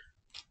see here.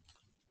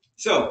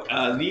 So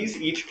these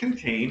each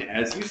contain,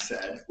 as you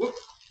said, whoop,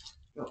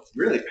 oh, it's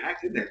really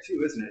packed in there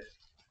too, isn't it?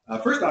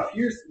 First off,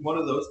 here's one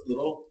of those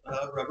little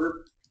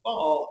rubber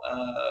ball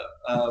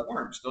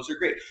worms. Those are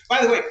great.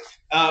 By the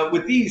way,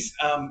 with these,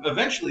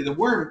 eventually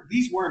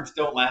these worms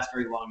don't last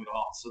very long at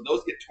all. So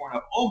those get torn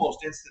up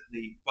almost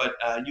instantly, but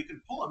you can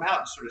pull them out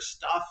and sort of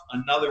stuff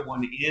another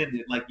one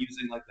in, like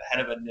using like the head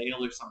of a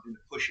nail or something to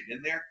push it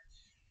in there.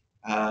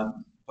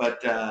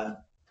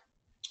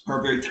 Or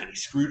a very tiny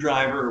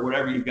screwdriver or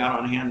whatever you've got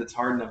on hand that's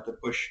hard enough to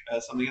push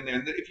something in there.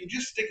 And if you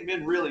just stick them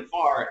in really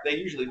far, they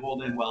usually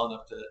hold in well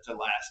enough to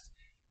last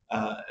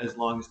as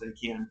long as they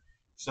can.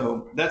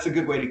 So that's a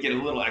good way to get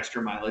a little extra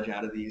mileage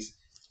out of these.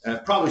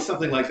 Probably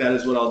something like that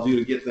is what I'll do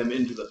to get them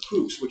into the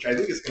poops, which I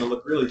think is going to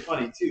look really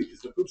funny too,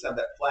 because the poops have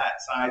that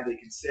flat side they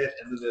can sit,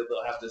 and then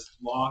they'll have this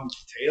long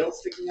tail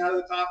sticking out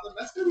of the top of them.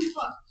 That's going to be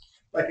fun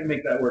if I can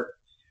make that work.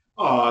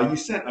 Oh, you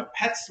sent a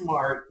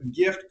PetSmart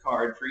gift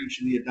card for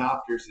each of the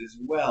adopters as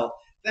well.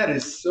 That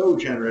is so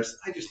generous.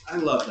 I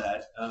love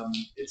that.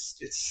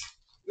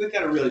 We've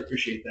got to really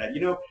appreciate that. You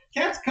know,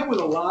 cats come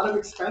with a lot of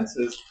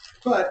expenses,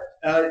 but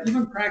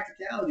even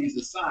practicalities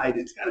aside,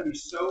 it's got to be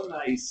so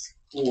nice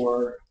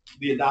for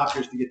the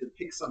adopters to get to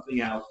pick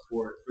something out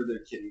for their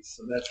kitties.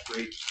 So that's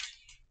great.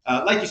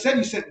 Like you said,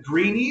 you sent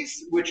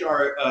greenies, which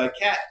are a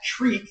cat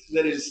treat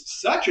that is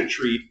such a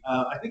treat.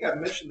 I think I've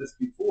mentioned this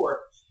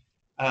before.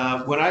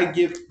 When I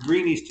give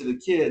greenies to the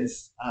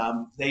kids,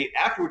 they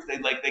afterwards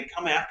they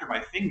come after my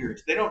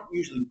fingers. They don't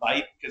usually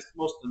bite because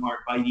most of them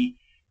aren't bitey,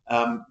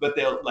 but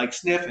they'll like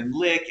sniff and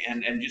lick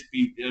and just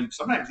be and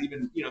sometimes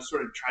even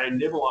sort of try to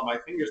nibble on my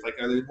fingers like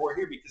are there more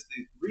here because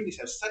the greenies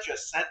have such a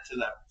scent to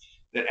them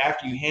that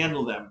after you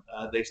handle them,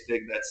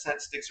 that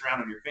scent sticks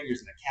around on your fingers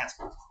and the cats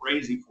go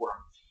crazy for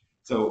them.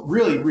 So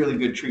really, really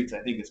good treats,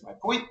 I think is my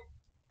point.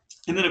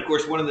 And then of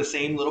course one of the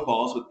same little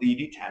balls with the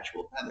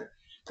detachable feather.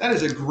 That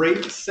is a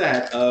great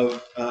set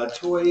of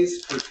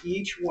toys for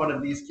each one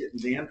of these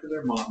kittens and for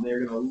their mom.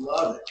 They're going to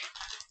love it.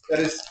 That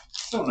is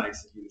so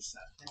nice of you to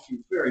send. Thank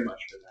you very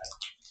much for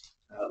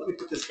that. Let me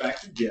put this back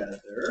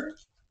together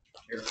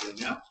carefully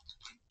now.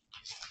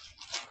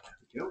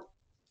 There we go.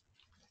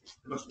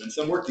 There must have been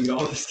some work to get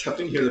all this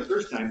stuff in here the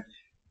first time.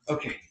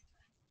 Okay.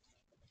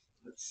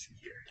 Let's see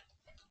here.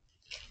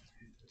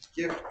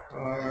 Gift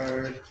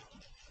card.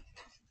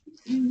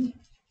 There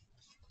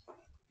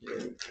we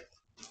go.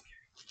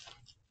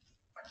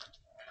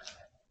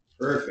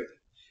 Perfect.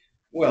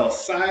 Well,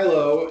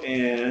 Silo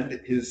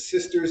and his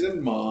sisters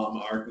and mom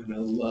are going to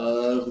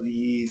love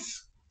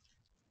these.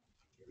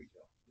 Here we go.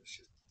 Let's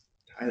just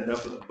tie it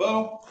up with a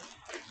bow.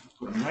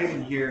 Put them right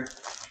in here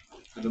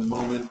for the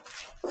moment,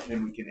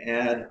 and we can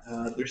add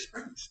their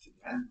springs to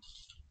that.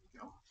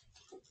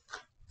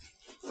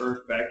 There we go.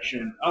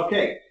 Perfection.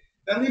 Okay,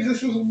 that leaves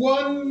us with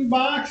one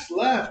box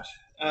left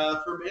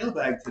for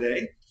Mailbag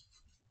today.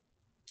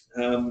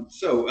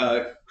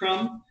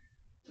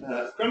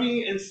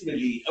 Crummy and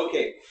Smidgy.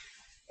 Okay,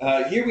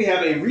 here we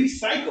have a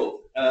recycled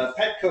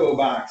Petco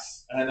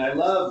box. And I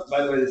love,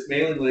 by the way, this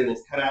mailing label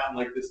is cut out in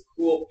like this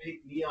cool pink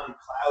neon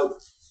cloud.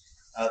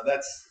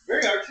 That's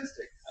very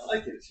artistic. I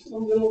like it. It's just a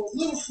little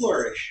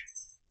flourish.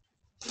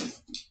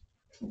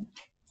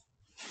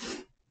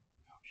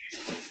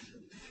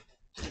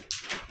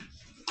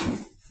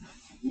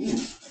 Ooh,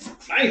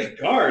 knife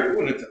guard. Ooh,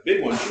 and it's a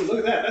big one too. Look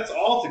at that. That's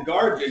all to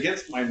guard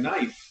against my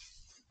knife.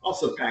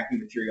 Also packing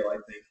material, I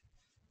think.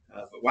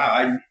 But wow,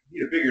 I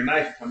need a bigger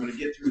knife if I'm going to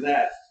get through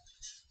that.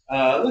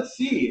 Let's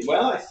see.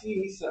 Well, I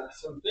see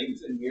some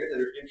things in here that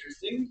are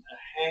interesting.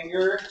 A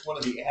hanger, one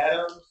of the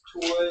Adams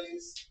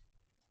toys.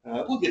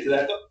 We'll get to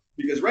that though,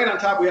 because right on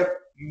top we have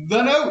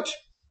the note.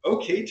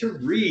 Okay to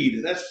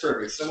read. That's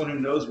perfect. Someone who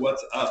knows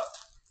what's up.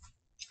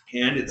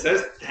 And it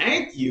says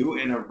thank you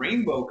in a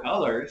rainbow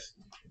colors.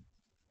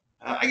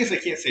 I guess I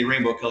can't say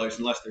rainbow colors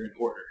unless they're in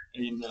order.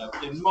 In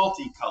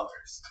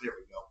multicolors. There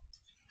we go.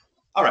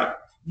 All right.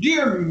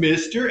 Dear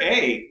Mr.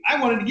 A, I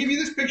wanted to give you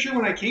this picture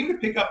when I came to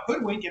pick up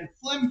Hoodwink and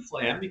Flim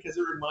Flam because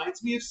it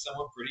reminds me of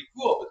someone pretty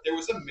cool, but there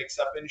was a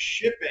mix-up in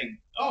shipping.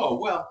 Oh,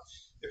 well,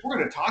 if we're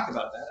going to talk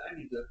about that, I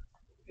need to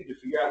need to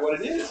figure out what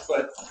it is,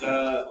 but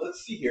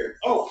let's see here.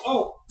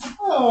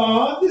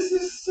 Oh, this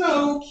is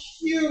so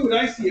cute.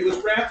 I see. It was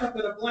wrapped up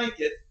in a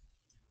blanket.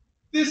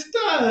 This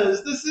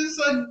is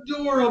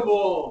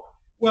adorable.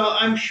 Well,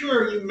 I'm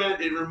sure you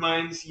meant it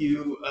reminds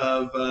you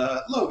of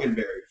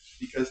Loganberry,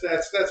 because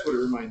that's what it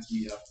reminds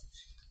me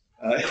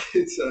of.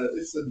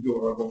 It's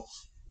adorable.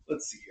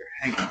 Let's see here.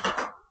 Hang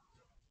on.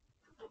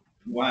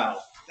 Wow,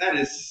 that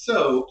is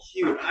so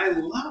cute. I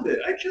love it.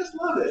 I just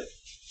love it.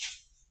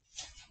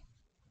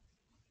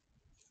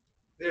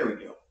 There we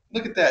go.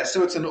 Look at that.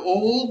 So it's an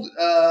old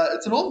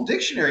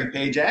dictionary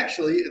page.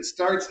 Actually, it's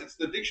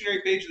the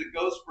dictionary page that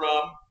goes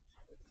from,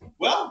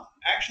 well,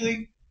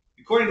 actually,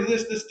 according to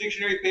this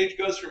dictionary page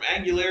goes from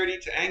angularity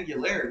to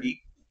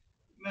angularity.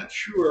 I'm not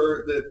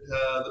sure that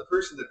the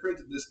person that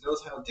printed this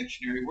knows how a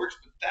dictionary works,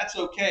 but that's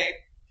okay.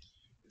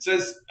 It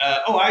says,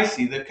 oh, I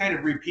see. They've kind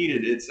of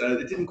repeated.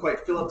 It didn't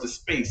quite fill up the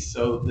space.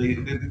 So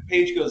the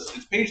page goes,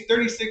 it's page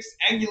 36,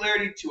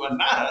 angularity to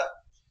anata,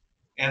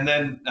 and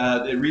then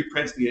it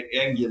reprints the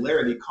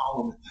angularity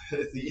column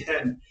at the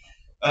end.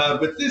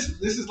 But this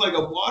is like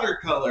a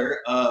watercolor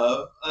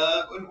of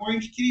an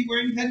orange kitty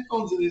wearing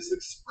headphones, and his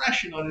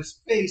expression on his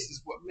face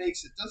is what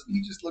makes it. Doesn't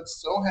he just look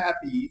so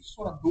happy? You just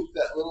want to boop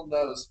that little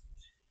nose.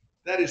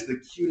 That is the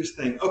cutest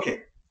thing.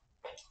 Okay,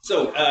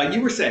 so you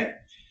were saying,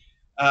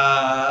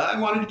 I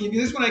wanted to give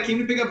you this one. I came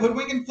to pick up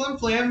Hoodwink and Flim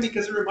Flam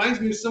because it reminds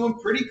me of someone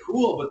pretty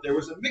cool, but there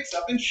was a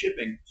mix-up in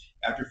shipping.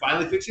 After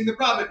finally fixing the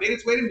problem, it made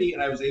its way to me,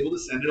 and I was able to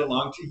send it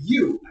along to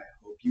you. I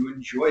hope you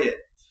enjoy it.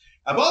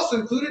 I've also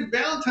included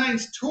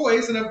Valentine's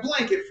toys and a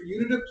blanket for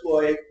you to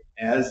deploy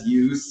as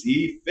you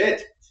see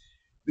fit.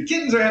 The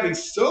kittens are having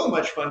so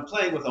much fun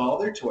playing with all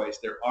their toys.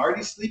 They're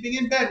already sleeping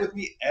in bed with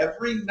me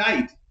every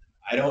night.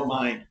 I don't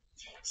mind.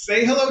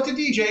 Say hello to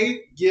DJ.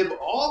 Give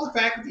all the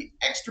faculty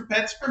extra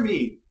pets for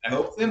me. I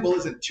hope Thimble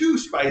isn't too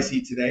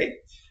spicy today.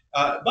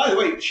 By the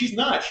way, she's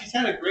not. She's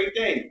had a great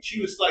day. She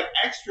was like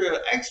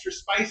extra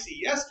spicy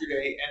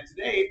yesterday, and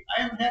today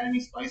I haven't had any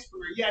spice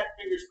from her yet.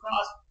 Fingers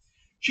crossed.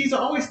 She's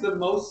always the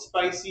most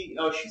spicy.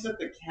 Oh, she's at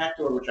the cat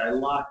door, which I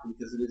locked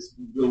because it is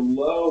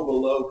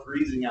below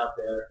freezing out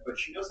there. But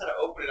she knows how to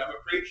open it. I'm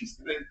afraid she's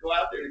going to go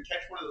out there to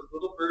catch one of those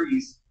little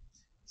birdies.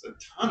 There's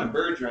a ton of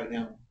birds right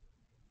now.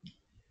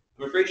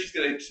 I'm afraid she's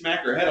going to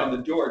smack her head on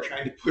the door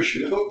trying to push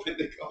it open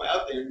to go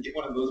out there and get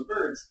one of those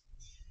birds.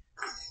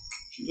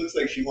 She looks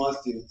like she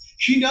wants to.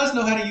 She does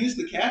know how to use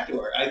the cat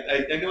door.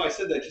 I know I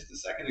said that just a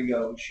second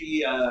ago.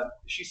 She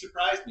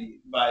surprised me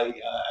by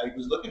I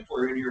was looking for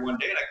her in here one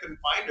day and I couldn't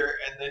find her,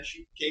 and then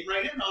she came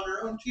right in on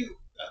her own too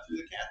through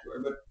the cat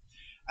door. But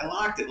I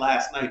locked it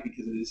last night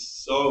because it is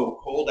so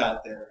cold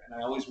out there, and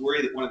I always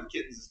worry that one of the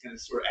kittens is going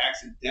to sort of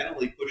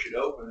accidentally push it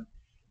open,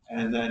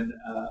 and then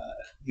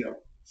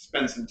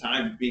spend some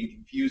time being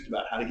confused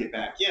about how to get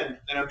back in.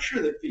 And I'm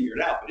sure they'll figure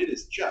it out, but it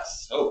is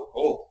just so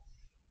cold.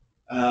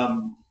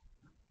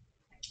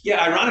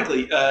 Yeah,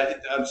 ironically,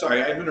 I'm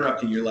sorry, I'm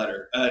interrupting your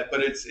letter,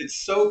 but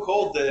it's so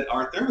cold that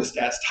our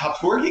thermostat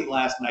stopped working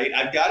last night.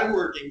 I've got it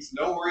working, so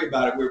don't worry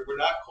about it. We're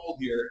not cold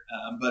here,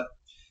 but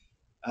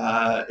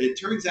it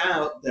turns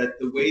out that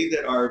the way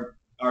that our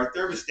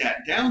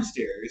thermostat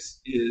downstairs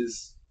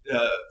is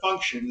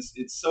functions,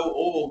 it's so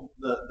old.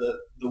 The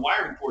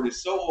wiring cord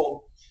is so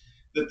old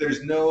that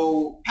there's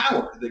no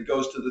power that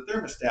goes to the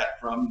thermostat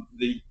from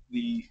the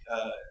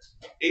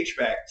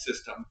HVAC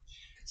system.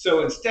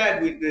 So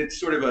instead, it's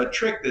sort of a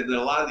trick that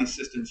a lot of these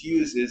systems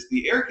use is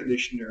the air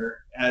conditioner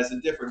has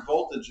a different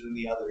voltage than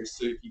the others.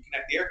 So if you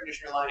connect the air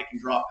conditioner line, it can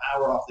draw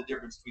power off the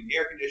difference between the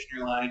air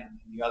conditioner line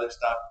and the other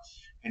stuff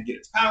and get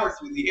its power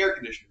through the air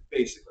conditioner,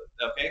 basically.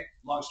 Okay,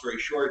 long story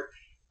short,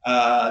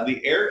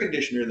 the air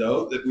conditioner,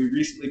 though, that we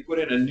recently put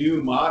in a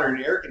new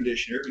modern air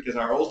conditioner because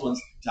our old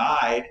ones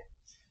died.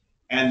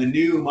 And the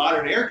new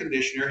modern air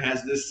conditioner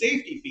has this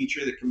safety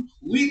feature that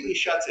completely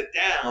shuts it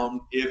down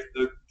if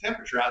the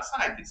temperature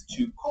outside gets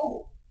too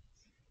cold.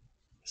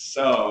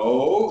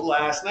 So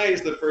last night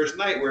is the first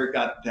night where it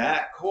got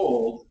that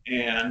cold,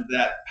 and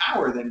that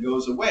power then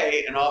goes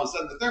away, and all of a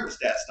sudden the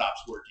thermostat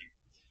stops working.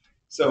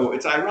 So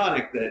it's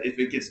ironic that if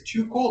it gets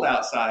too cold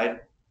outside,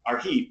 our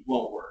heat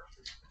won't work.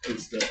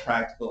 It's the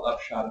practical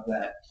upshot of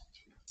that.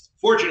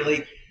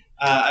 Fortunately,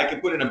 I can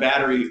put in a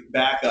battery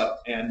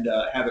backup and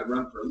have it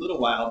run for a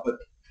little while, but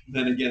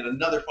then again,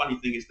 another funny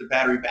thing is the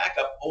battery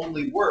backup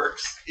only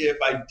works if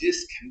I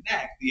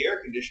disconnect the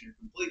air conditioner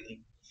completely.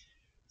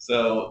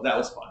 So that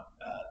was fun.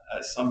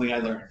 Something I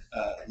learned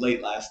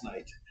late last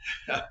night.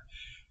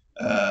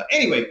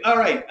 Anyway, all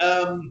right.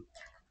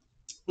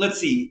 Let's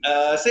see.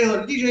 Say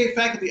hello to DJ,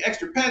 faculty,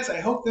 extra pets. I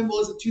hope Thimble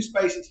isn't too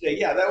spicy today.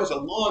 Yeah, that was a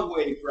long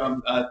way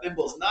from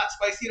Thimble's not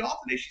spicy at all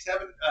today. She's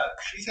having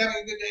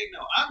a good day. No,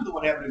 I'm the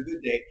one having a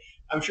good day.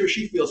 I'm sure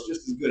she feels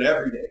just as good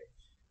every day.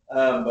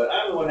 But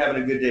I'm the one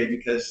having a good day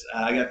because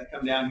I got to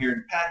come down here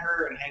and pat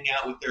her and hang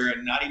out with her,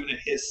 and not even a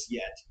hiss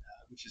yet,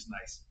 which is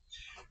nice.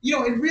 You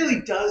know, it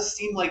really does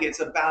seem like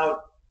it's about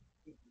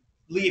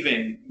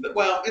leaving.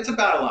 Well, it's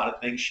about a lot of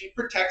things. She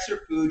protects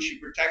her food. She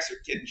protects her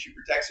kitten. She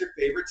protects her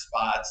favorite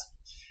spots.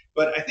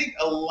 But I think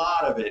a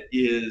lot of it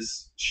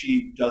is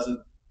she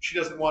doesn't she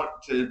doesn't want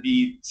to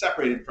be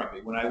separated from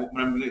me when I'm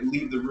going to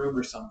leave the room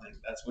or something.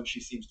 That's when she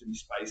seems to be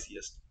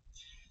spiciest.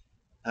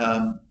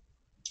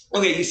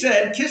 Okay, you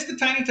said kiss the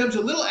tiny tubs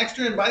a little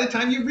extra, and by the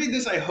time you read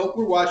this, I hope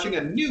we're watching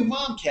a new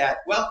mom cat.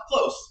 Well,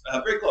 close,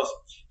 very close.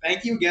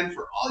 Thank you again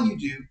for all you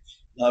do.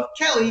 Love,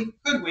 Kelly,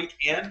 Hoodwink,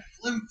 and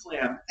Flim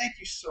Flam. Thank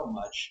you so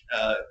much,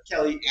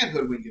 Kelly and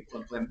Hoodwink and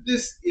Flim Flam.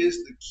 This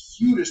is the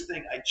cutest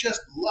thing. I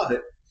just love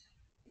it.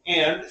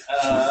 And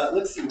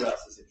let's see what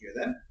else is in here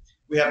then.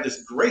 We have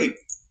this great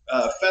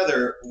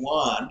feather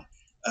wand.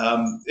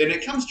 And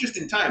it comes just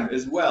in time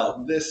as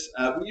well. This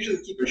we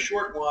usually keep a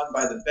short wand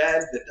by the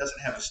bed that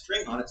doesn't have a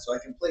string on it, so I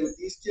can play with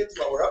these kids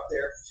while we're up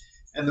there.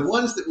 And the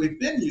ones that we've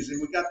been using,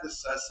 we got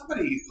this,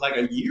 somebody like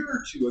a year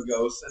or two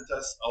ago sent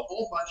us a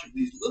whole bunch of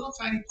these little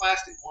tiny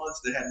plastic wands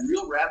that had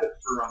real rabbit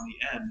fur on the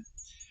end.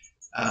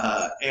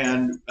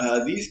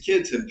 And these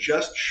kids have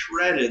just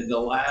shredded the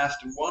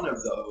last one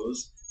of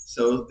those.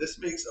 So this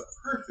makes a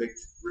perfect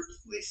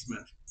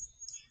replacement.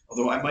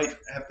 Although I might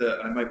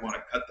want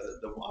to cut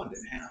the wand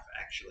in half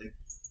actually,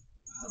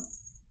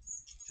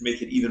 to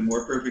make it even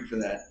more perfect for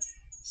that.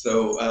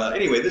 So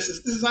anyway, this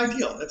is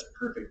ideal. That's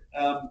perfect.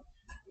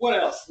 What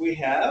else we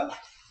have?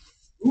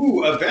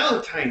 Ooh, a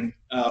Valentine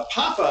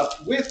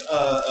pop-up with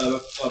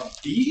a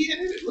bee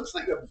in it. It looks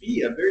like a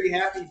bee, a very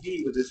happy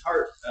bee with his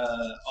heart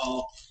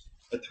all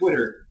a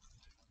Twitter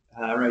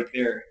right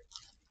there.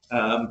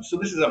 So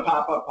this is a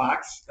pop-up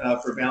box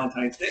for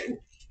Valentine's Day.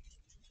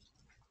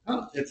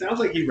 Oh, it sounds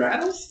like he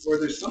rattles, or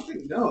there's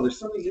something. No, there's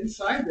something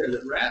inside there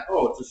that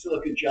Oh, it's a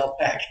silicone gel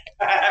pack.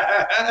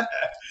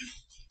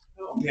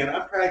 Oh man,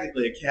 I'm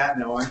practically a cat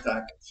now, aren't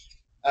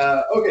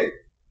I? Okay.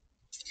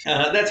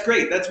 That's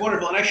great. That's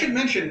wonderful. And I should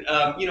mention,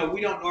 we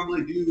don't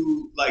normally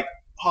do like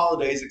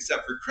holidays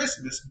except for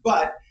Christmas,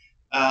 but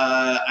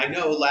I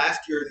know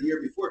last year or the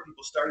year before,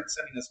 people started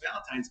sending us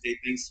Valentine's Day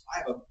things. I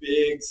have a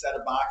big set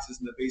of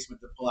boxes in the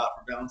basement to pull out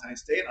for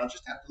Valentine's Day, and I'll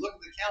just have to look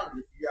at the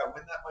calendar to figure out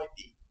when that might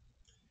be.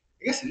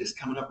 I guess it is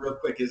coming up real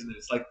quick, isn't it?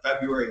 It's like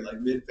February, like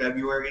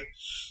mid-February.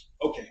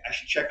 Okay, I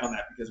should check on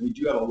that because we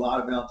do have a lot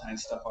of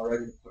Valentine's stuff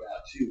already to put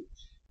out too.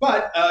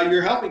 But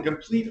you're helping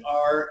complete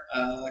our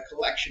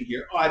collection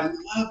here. Oh, I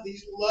love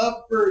these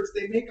lovebirds.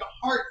 They make a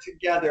heart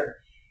together.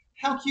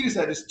 How cute is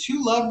that? There's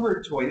two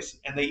lovebird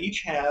toys, and they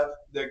each have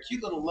their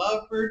cute little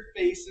lovebird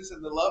faces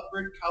and the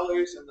lovebird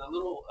colors and the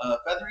little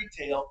feathery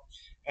tail.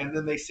 And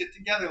then they sit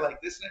together like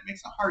this, and it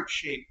makes a heart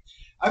shape.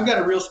 I've got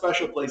a real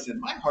special place in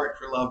my heart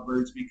for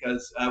lovebirds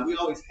because we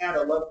always had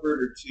a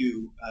lovebird or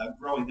two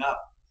growing up,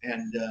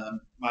 and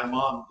my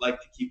mom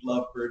liked to keep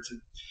lovebirds,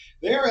 and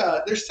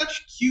they're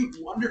such cute,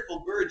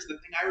 wonderful birds. The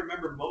thing I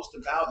remember most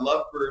about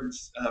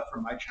lovebirds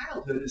from my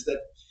childhood is that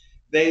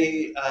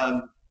they,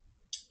 I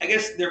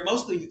guess, they're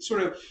mostly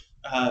sort of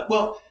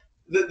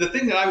the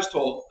thing that I was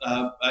told,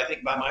 I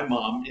think by my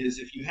mom, is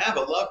if you have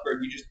a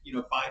lovebird, you just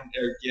find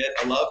or get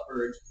a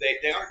lovebird.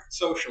 They aren't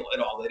social at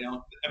all. They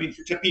don't. I mean,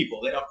 to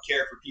people, they don't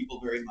care for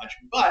people very much.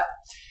 But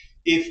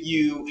if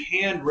you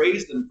hand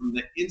raise them from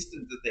the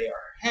instant that they are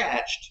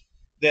hatched,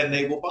 then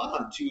they will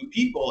bond to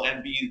people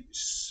and be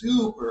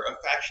super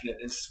affectionate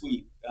and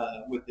sweet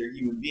with their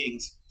human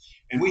beings.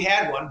 And we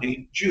had one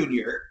named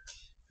Junior,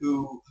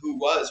 who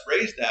was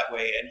raised that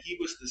way, and he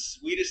was the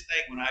sweetest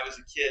thing when I was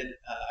a kid.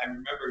 I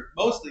remember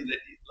mostly that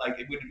like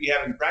it would be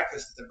having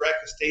breakfast at the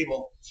breakfast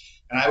table,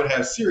 and I would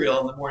have cereal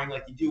in the morning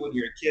like you do when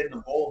you're a kid in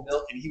a bowl of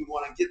milk, and he would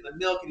want to get in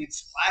the milk and he'd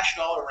splash it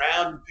all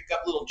around and pick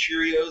up little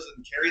Cheerios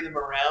and carry them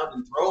around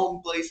and throw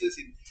them places.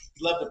 He'd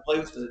love to play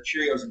with the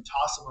Cheerios and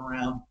toss them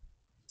around.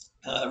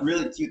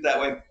 Really cute that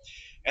way.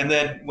 And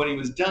then when he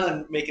was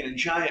done making a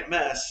giant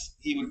mess,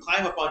 he would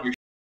climb up on your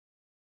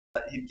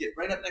he'd get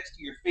right up next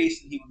to your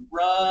face and he would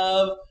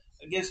rub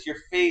against your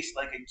face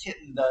like a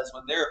kitten does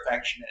when they're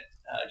affectionate.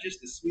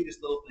 Just the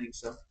sweetest little thing.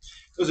 So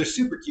those are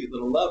super cute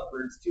little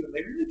lovebirds too, and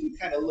they really do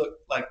kind of look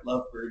like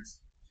lovebirds.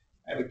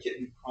 I have a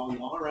kitten crawling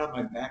all around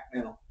my back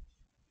now.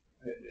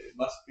 It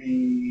must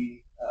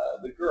be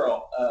the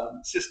girl,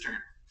 Cistern.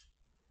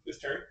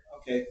 Cistern,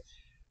 okay.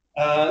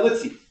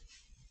 Let's see.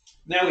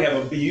 Now we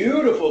have a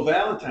beautiful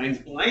Valentine's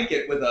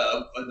blanket with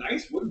a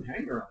nice wooden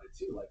hanger on it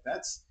too. Like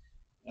that's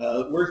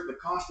worth the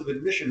cost of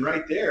admission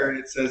right there. And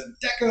it says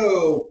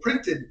Deco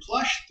printed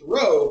plush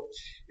throw.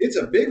 It's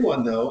a big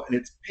one though, and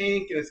it's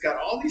pink, and it's got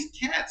all these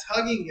cats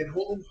hugging and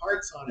holding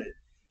hearts on it.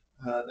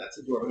 That's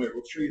adorable. Here,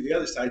 we'll show you the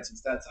other side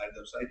since that side is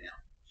upside down.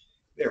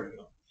 There we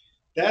go.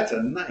 That's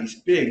a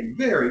nice, big,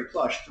 very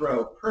plush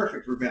throw.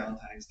 Perfect for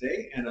Valentine's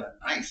Day, and a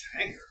nice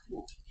hanger.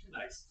 Ooh,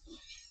 nice.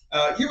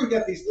 Here we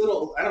got these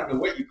little, I don't know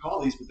what you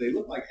call these, but they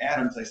look like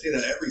atoms. I say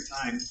that every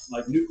time,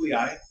 like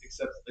nuclei,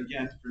 except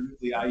again, for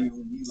nuclei, you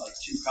only need like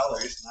 2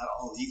 colors, not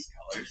all these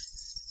colors.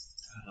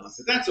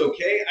 But that's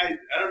okay. I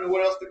don't know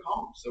what else to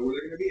call them, so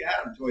they're going to be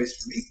atom toys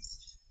for me.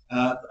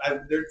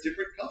 They're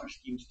different color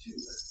schemes too.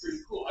 That's pretty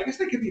cool. I guess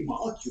they could be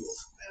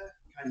molecules.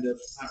 Kind of,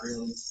 not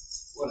really.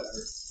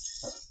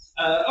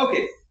 Whatever.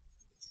 Okay,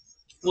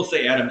 we'll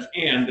say atoms.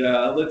 And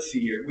let's see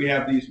here. We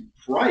have these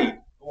bright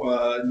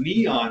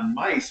neon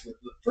mice with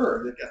the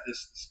fur. They've got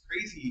this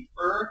crazy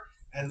fur,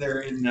 and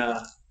they're in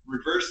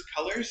reverse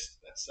colors.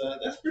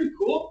 That's pretty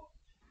cool.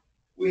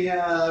 We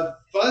have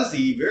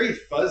fuzzy, very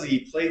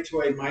fuzzy play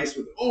toy mice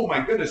with, oh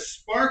my goodness,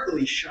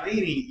 sparkly,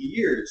 shiny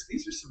ears.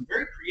 These are some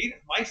very creative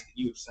mice that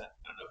you have sent.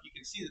 I don't know if you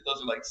can see that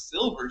those are like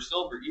silver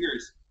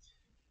ears.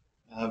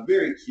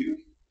 Very cute.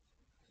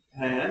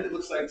 And it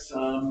looks like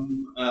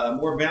some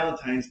more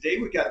Valentine's Day.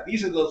 We got,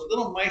 these are those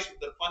little mice with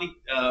the funny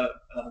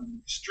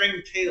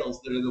string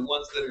tails that are the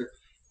ones that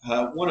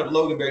are one of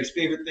Loganberry's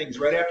favorite things.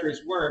 Right after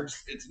his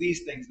worms, it's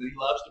these things that he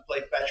loves to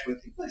play fetch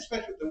with. He plays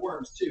fetch with the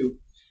worms too.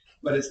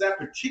 But it's that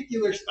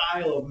particular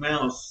style of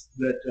mouse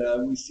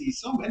that we see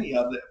so many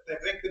of.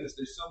 Thank goodness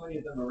there's so many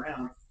of them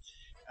around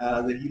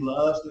that he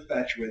loves to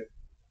fetch with.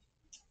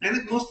 I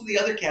think most of the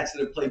other cats that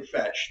have played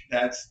fetch,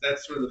 that's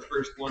sort of the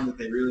first one that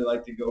they really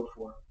like to go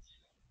for.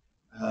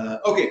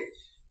 Okay,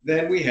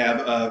 then we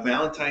have a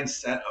Valentine's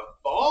set of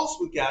balls.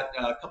 We got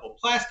a couple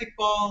plastic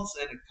balls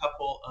and a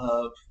couple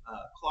of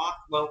cloth.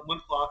 Well,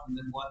 one cloth and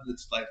then one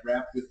that's like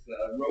wrapped with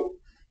rope.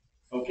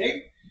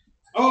 Okay.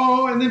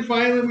 Oh, and then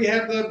finally we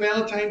have the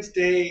Valentine's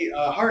Day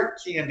heart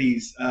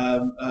candies.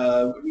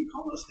 What do we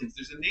call those things?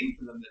 There's a name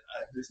for them.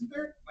 Isn't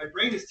there? My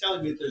brain is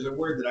telling me that there's a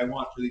word that I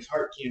want for these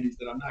heart candies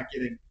that I'm not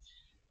getting.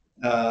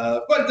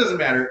 But it doesn't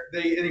matter.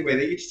 Anyway,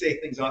 they each say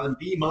things on them.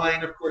 Be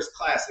Mine, of course,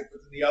 classic.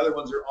 But the other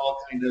ones are all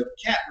kind of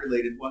cat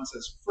related. One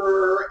says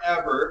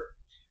Forever.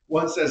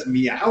 One says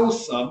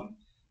Meowsome,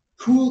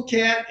 Cool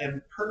Cat,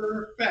 and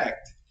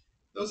Perfect.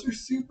 Those are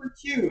super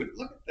cute.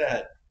 Look at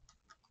that.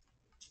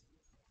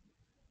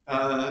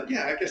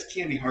 Yeah, I guess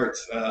candy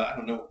hearts. I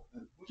don't know.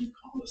 What do you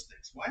call those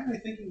things? Why am I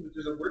thinking that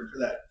there's a word for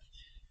that?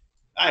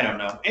 I don't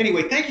know.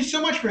 Anyway, thank you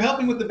so much for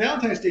helping with the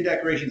Valentine's Day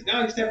decorations.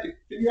 Now I just have to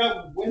figure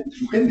out when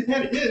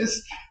that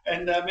is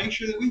and make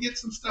sure that we get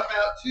some stuff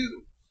out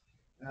too,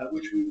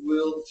 which we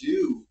will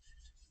do.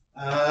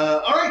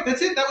 All right,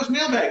 that's it. That was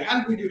Mailbag. How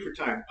did we do for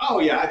time? Oh,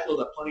 yeah, I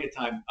filled up plenty of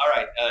time. All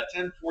right,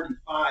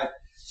 10:45.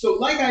 So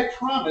like I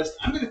promised,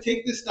 I'm going to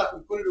take this stuff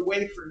and put it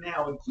away for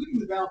now, including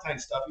the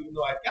Valentine's stuff, even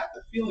though I've got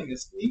the feeling, a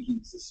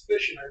sneaking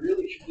suspicion, I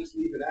really should just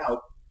leave it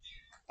out.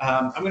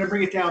 I'm going to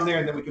bring it down there,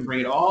 and then we can bring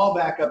it all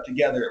back up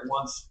together at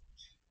once.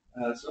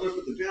 So I'm going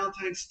to put the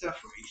Valentine's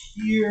stuff right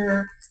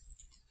here.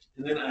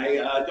 And then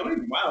I don't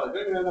even have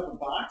enough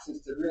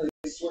boxes to really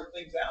sort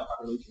things out,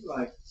 really, do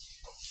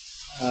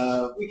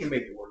I? We can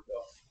make it work,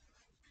 though.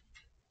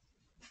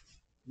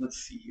 Let's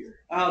see here.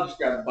 I'll just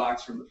grab a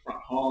box from the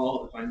front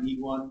hall if I need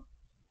one.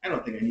 I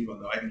don't think I need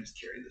one, though. I can just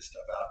carry this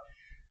stuff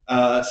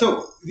out.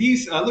 So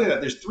these, look at that.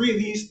 There's 3 of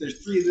these.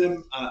 There's 3 of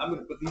them. I'm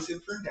going to put these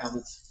in for now.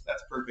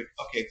 That's perfect.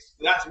 Okay,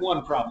 so that's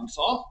one problem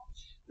solved.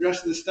 The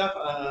rest of the stuff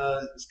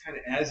is kind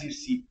of as you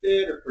see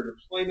fit or for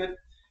deployment.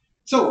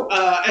 So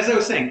as I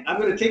was saying, I'm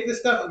going to take this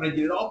stuff. I'm going to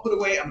get it all put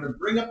away. I'm going to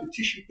bring up the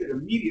tissue pit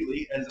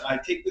immediately as I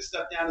take this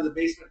stuff down to the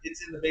basement.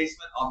 It's in the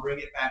basement. I'll bring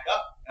it back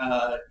up.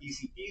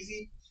 Easy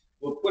peasy.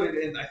 We'll put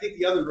it in, I think,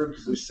 the other room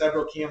because there's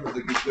several cameras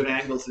that get good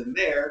angles in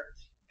there.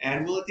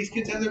 And we'll let these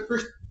kids have their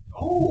first.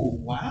 Oh,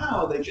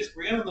 wow. They just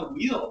ran on the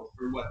wheel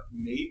for what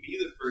may be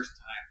the first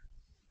time.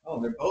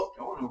 Oh, they're both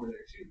going over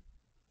there, too.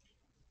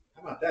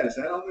 How about that? Is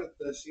that on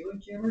the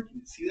ceiling camera? Can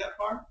you see that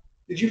far?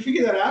 Did you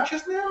figure that out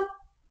just now?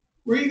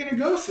 Where are you going to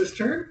go,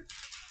 Cistern?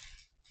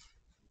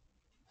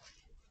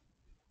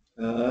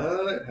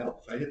 That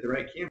helps. I hit the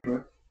right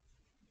camera.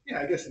 Yeah,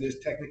 I guess it is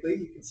technically.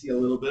 You can see a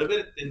little bit of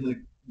it in the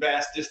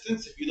vast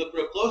distance if you look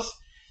real close.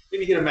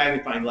 Maybe get a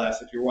magnifying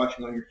glass if you're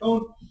watching on your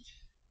phone.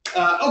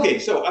 Okay,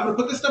 so I'm going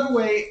to put this stuff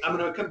away. I'm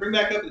going to come bring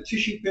back up the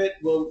tissue pit.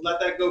 We'll let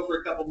that go for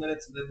a couple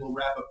minutes, and then we'll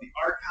wrap up the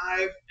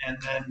archive. And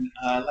then,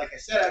 like I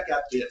said, I've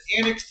got the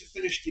annex to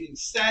finish getting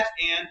set.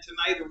 And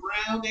tonight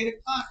around 8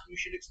 o'clock, you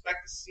should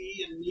expect to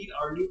see and meet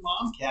our new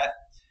mom cat,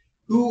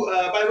 who,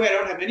 by the way, I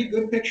don't have any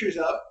good pictures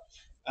of.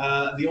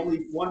 The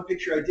only one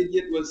picture I did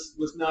get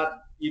was not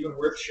even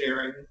worth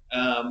sharing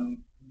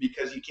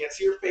because you can't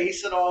see her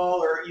face at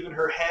all, or even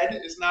her head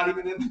is not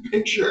even in the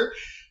picture.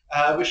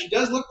 But she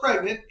does look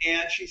pregnant,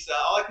 and she's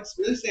all I can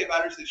really say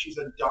about her is that she's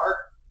a dark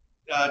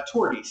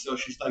tortie. So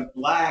she's like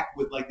black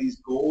with like these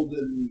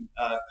golden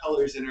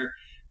colors in her.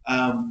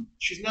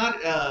 She's not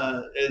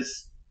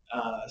as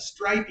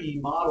stripy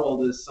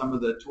modeled as some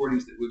of the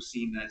torties that we've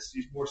seen.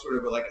 She's more sort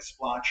of like a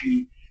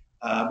splotchy,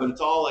 but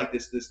it's all like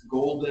this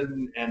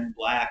golden and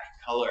black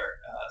color.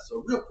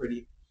 So real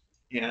pretty,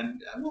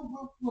 and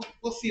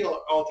we'll see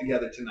all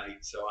together tonight.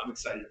 So I'm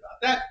excited about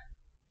that.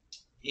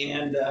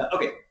 And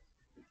okay.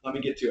 Let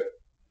me get to it.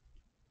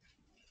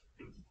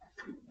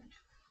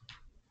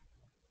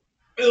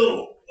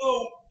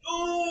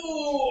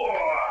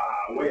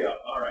 Way up.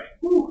 All right.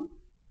 Whew.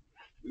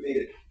 We made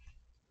it.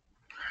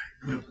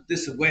 I'm going to put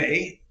this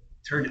away.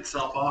 Turned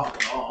itself off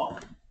at all.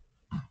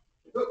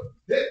 Oh,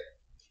 hit.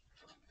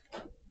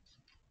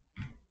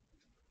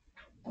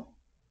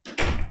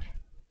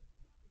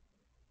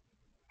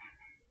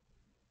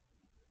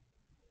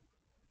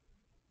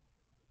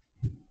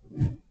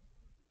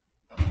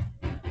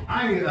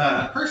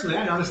 Personally,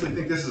 I honestly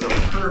think this is a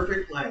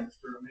perfect length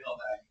for a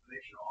mailbag. They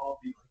should all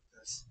be like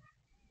this,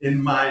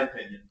 in my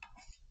opinion.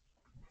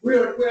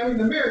 really quick. I mean,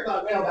 the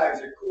marathon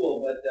mailbags are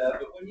cool, but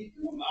when you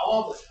do them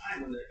all the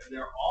time, when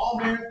they're all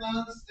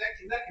marathons,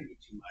 that can be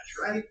too much,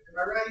 right? Am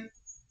I right?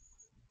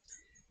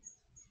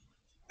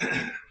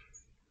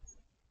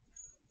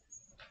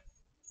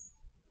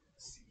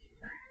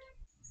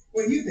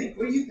 What do you think?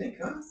 What do you think,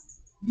 huh?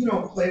 You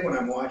don't play when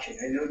I'm watching.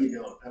 I know you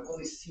don't. I've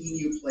only seen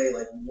you play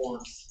like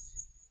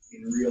once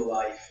in real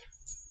life.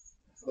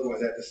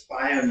 Otherwise, I have to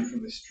spy on you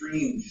from the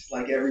stream, just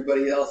like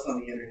everybody else on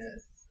the internet.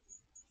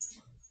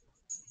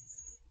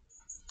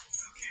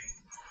 Okay.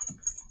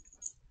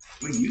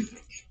 What do you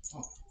think?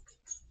 Oh,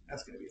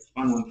 that's going to be a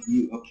fun one for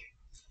you. Okay.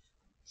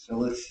 So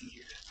let's see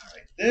here. All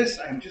right. This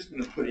I'm just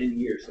going to put in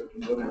here so it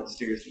can go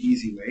downstairs the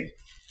easy way.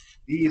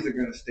 These are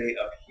going to stay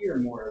up here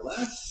more or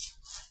less.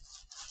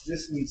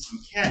 This needs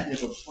some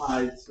catnip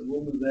applied, so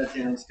we'll move that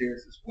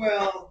downstairs as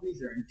well.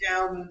 These are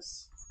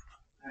endowments.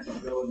 I have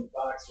to go in the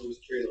box, we'll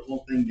just carry the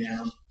whole thing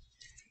down.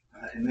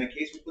 In that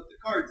case, we'll put the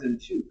cards in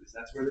too, because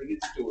that's where they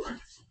get stored.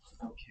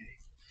 Okay.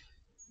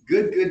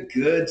 Good, good,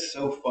 good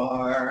so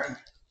far.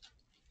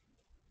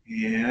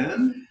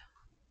 And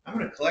I'm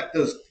going to collect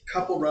those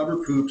couple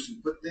rubber poops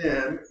and put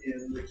them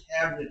in the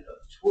cabinet of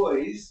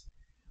toys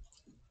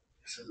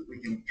so that we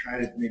can try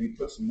to maybe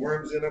put some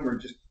worms in them or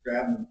just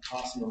grab them and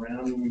toss them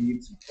around when we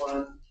need some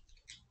fun.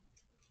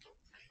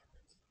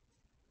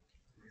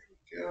 There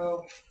we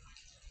go.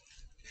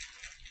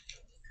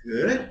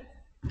 Good.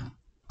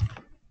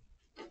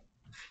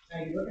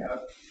 Hey, look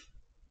out.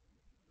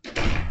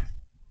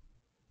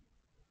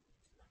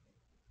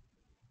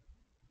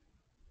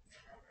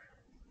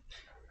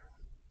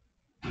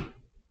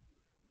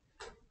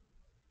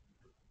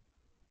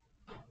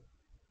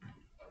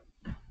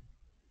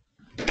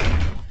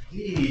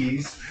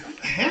 These,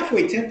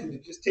 halfway tempted to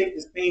just take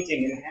this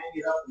painting and hang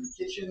it up in the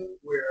kitchen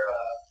where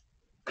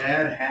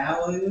Bad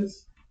Hal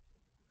is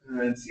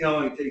and see how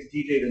long it takes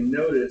DJ to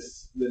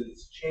notice that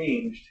it's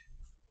changed.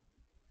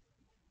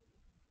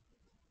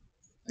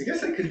 I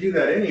guess I could do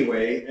that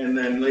anyway and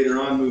then later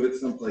on move it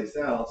someplace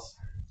else.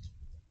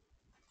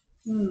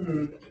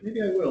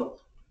 Maybe I will.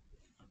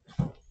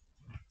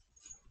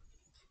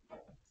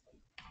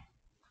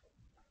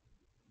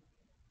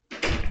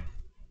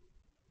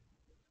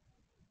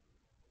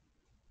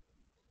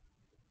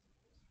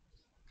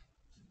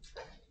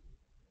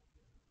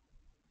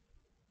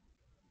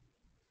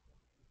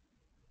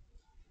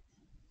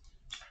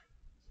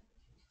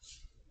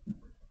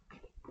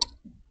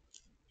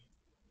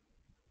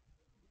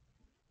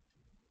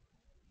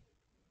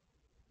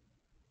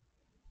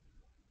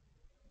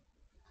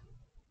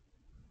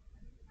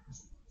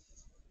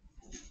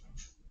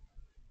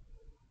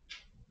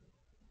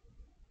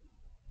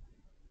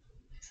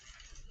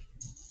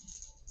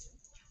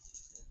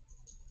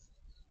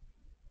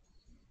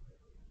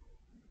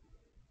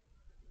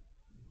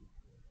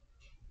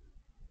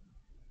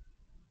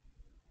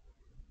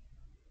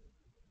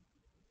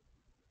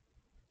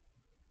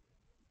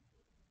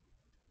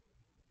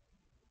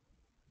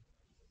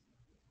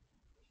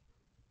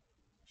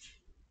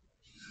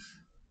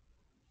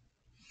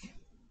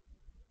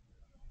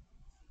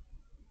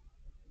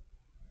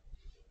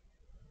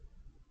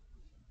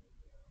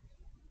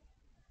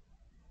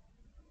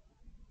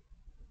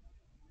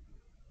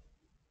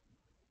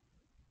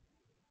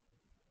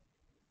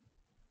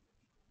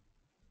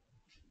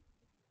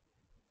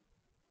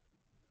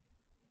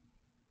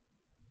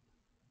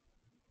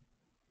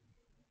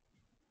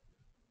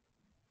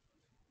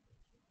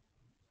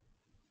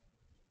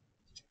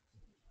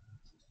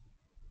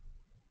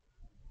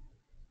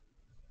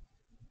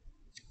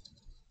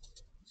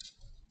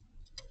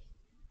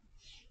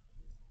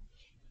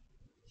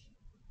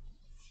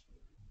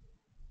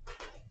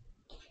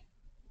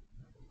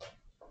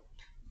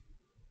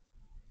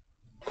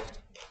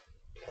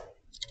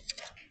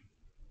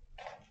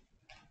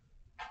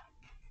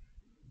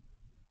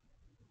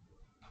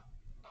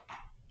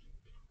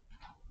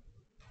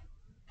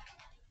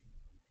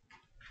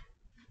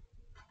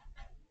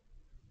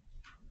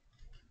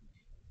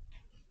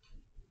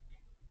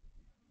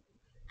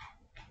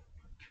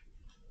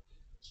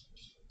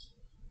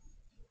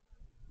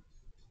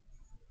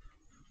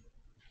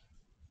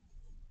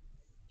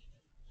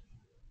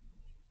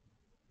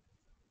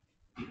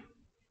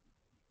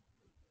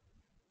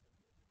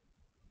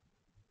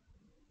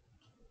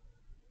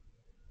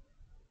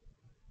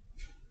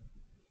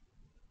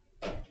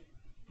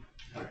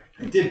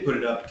 I did put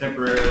it up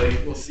temporarily.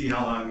 We'll see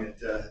how long it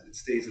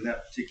stays in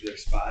that particular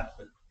spot,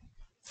 but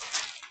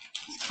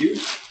it's cute.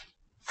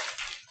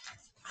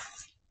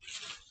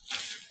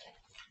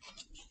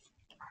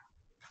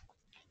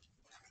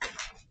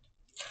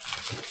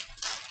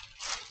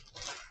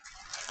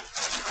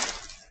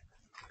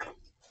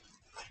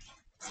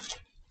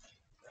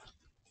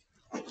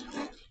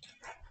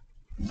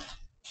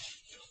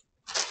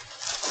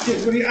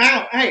 Kids, what do you?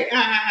 Ow! Hey!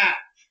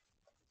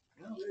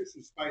 Oh, there's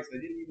some spice I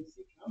didn't even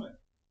see coming.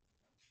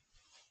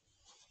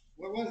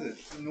 What was it?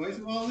 The noise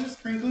of all this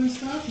crinkling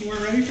stuff? You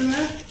weren't ready for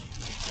that?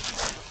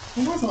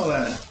 What was all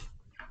that?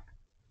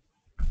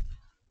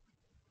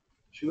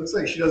 She looks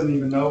like she doesn't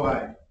even know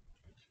why.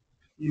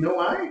 You know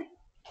why?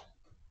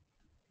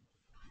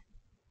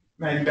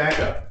 Maggie, back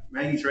up.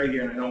 Maggie's right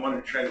here, and I don't want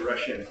her to try to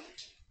rush in.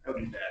 That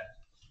would be bad.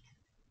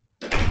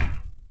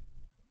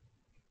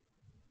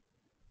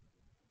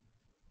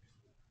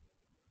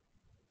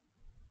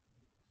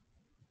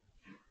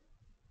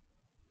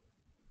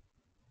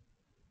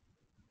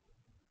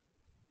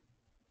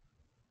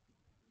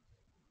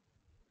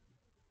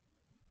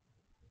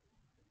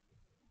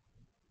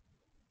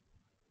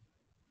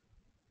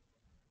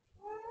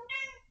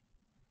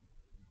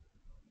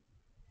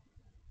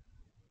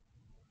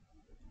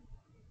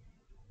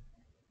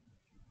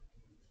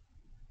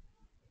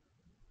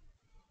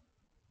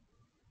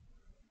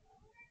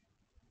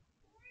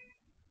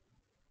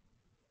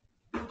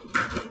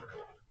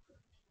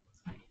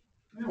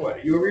 Now what?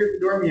 Are you over here at the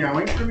door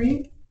meowing for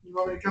me? You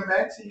want me to come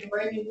back so you can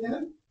bite me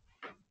again?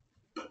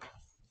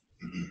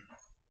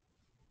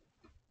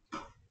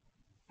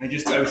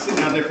 I was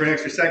sitting out there for an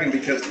extra second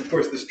because, of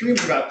course, the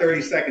stream's about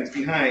 30 seconds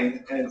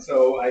behind, and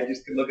so I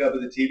just could look up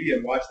at the TV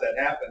and watch that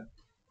happen.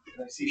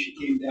 And I see she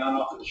came down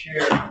off the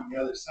chair from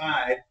the other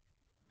side.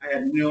 I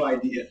had no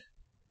idea.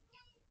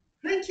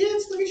 Hi,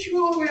 kids, look at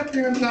you all the way up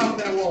there on top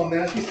of that wall.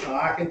 Now she's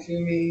talking to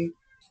me.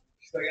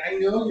 She's like, I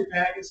know you're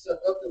packing stuff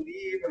up to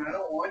leave, and I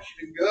don't want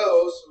you to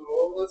go,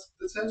 so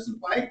let's have some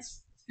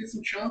bites. Let's get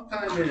some chomp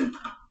time in.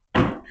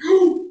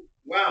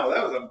 Wow,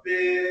 that was a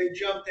big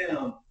jump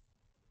down.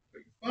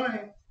 But you're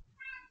fine.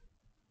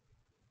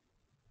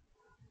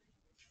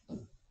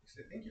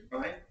 I think you're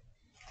fine.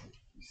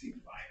 You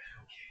seem fine.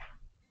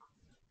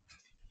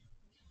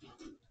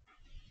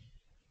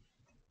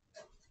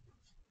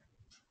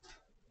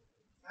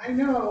 Okay. I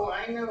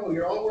know.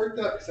 You're all worked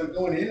up because I'm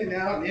going in and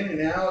out and in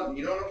and out, and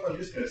you don't know if I'm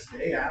just going to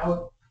stay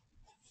out.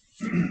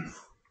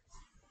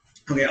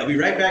 Okay, I'll be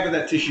right back with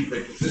that tissue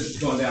paper. This is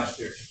going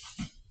downstairs.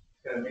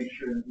 Got to make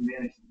sure that we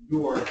manage the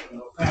door.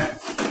 Okay.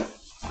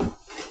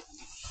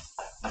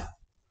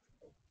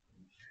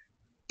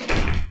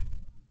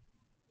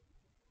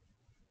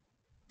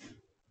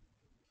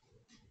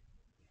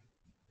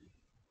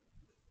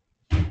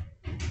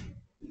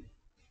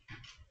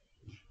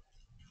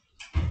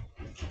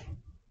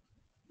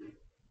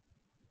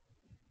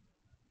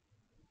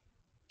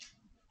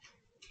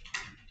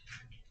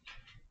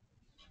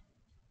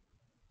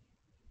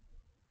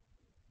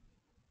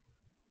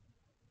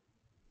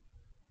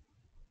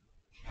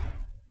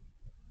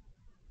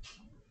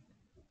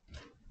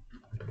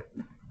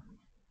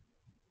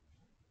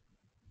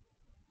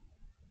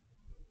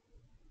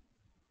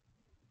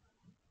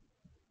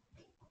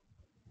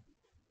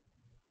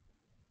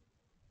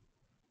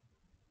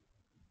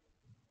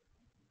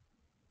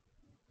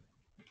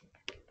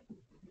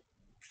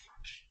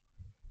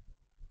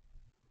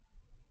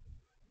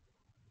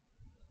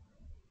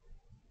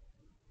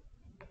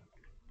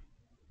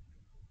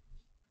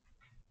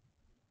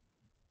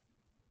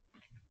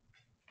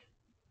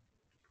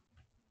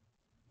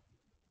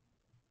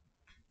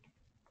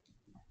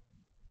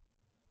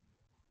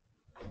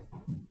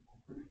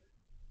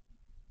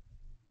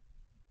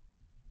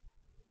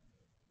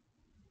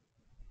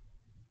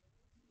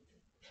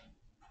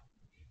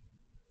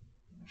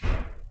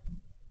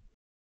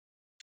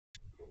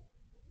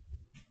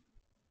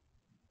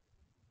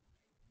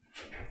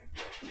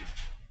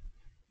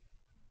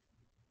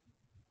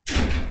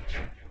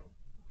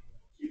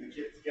 Keep the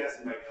kids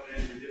guessing by coming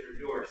in through different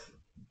doors.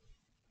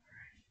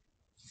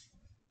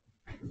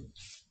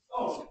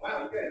 Oh,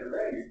 wow, you guys are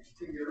ready.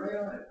 You're going to get right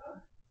on it, huh?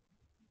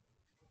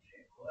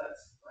 Okay, well,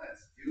 let's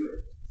do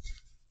it.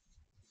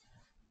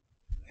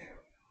 There we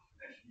go.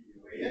 That should give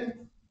you a way in.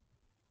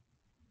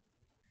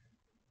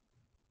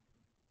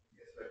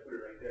 Guess if I put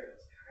it right there,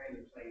 it's kind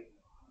of plain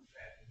on the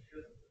back.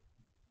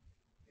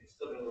 It's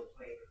still going to look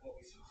plain, but it won't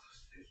be so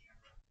close to the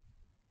camera.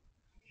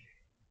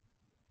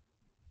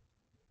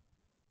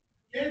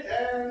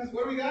 Kittens,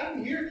 what do we got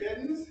in here,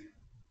 kittens?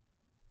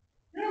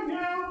 Meow,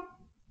 meow.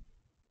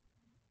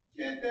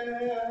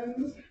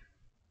 Kittens.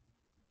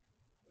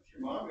 What's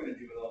your mom going to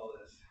do with all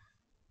this?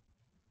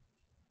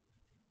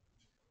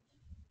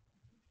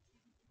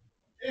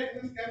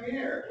 Kittens, come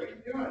here. What are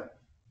you doing?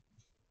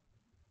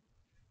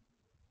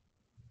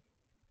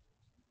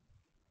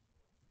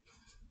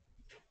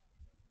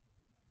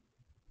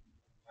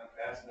 I'm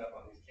fast enough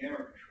on these camera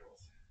controls.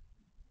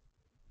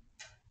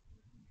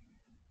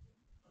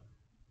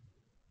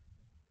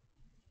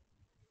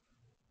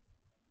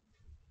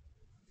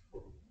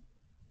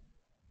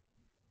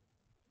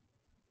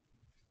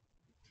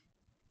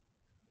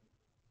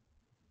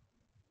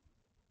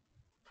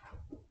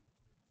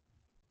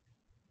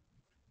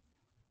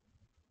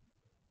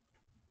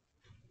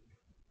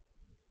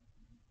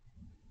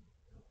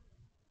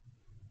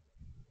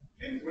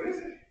 Kittens, what is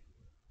it?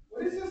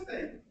 What is this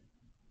thing?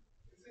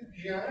 It's a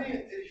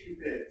giant tissue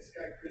bit. It's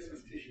got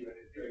Christmas tissue in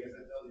it too. I guess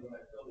I told you when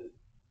I filled it.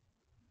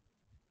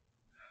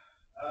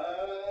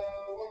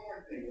 One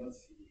more thing. Let's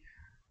see.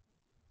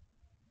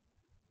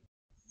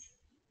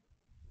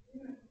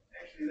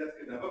 Actually, that's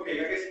good enough.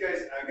 Okay, I guess you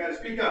guys, I've got to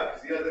speak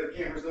up because the other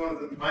camera's the one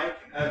with the mic.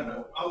 I don't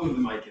know. I'll move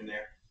the mic in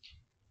there.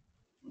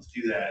 Let's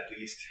do that at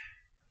least.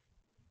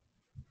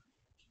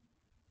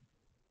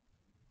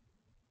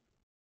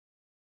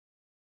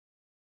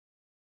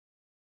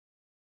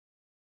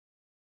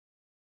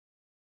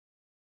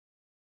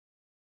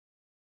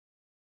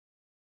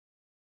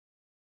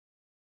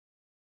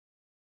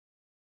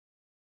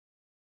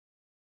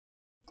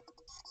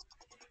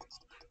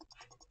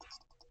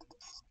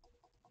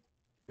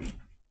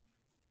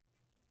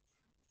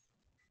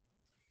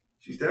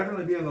 She's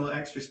definitely being a little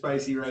extra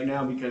spicy right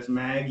now because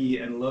Maggie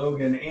and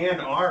Logan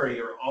and Ari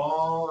are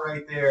all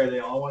right there. They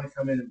all want to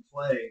come in and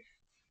play.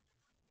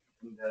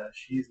 And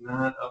she's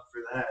not up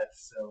for that.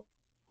 So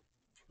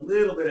a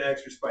little bit of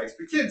extra spice.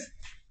 But kids,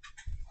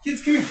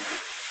 come here.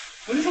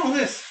 What is all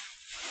this?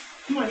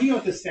 Come on, you know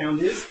what this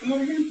sound is. Come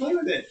over here and play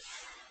with it.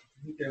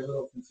 I think they're a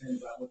little concerned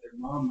about what their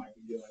mom might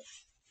be doing.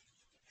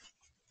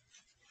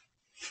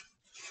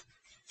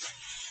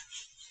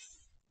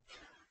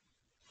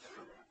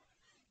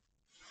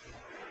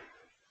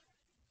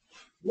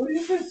 What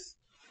is this?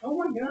 Oh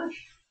my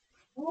gosh.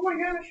 Oh my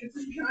gosh, it's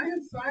a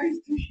giant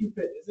sized tissue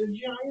pit. It's a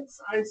giant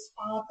sized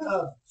spa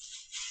tub.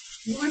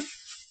 What?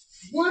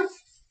 What?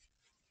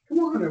 Come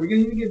on, are we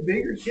going to even get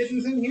bigger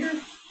kittens in here?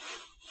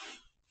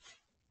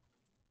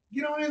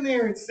 Get on in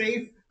there, it's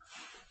safe.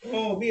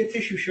 Oh, be a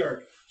tissue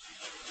shark.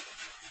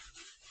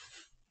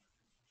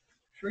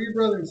 Show your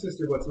brother and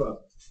sister what's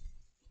up.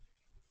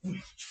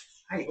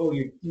 Hi, oh,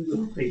 your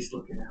little face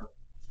looking out.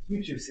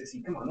 You too,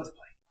 sissy. Come on, let's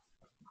play.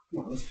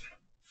 Come on, let's play.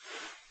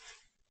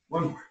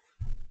 One more.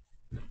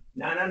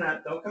 No.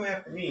 Don't come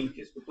after me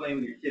just for playing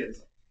with your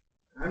kids.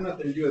 I have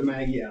nothing to do with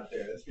Maggie out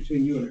there. That's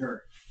between you and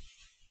her.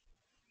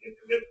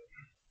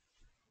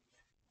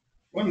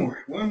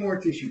 One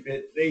more tissue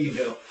pit. There you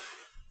go.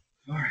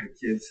 All right,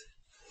 kids.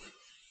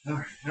 All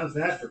right, how's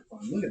that for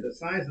fun? Look at the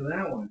size of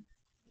that one.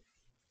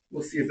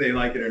 We'll see if they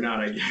like it or not,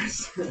 I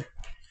guess.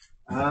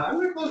 I'm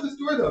going to close this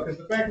door, though, because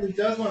the faculty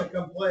does want to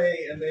come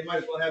play, and they might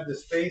as well have the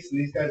space, and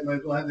these guys might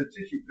as well have the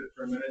tissue pit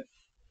for a minute.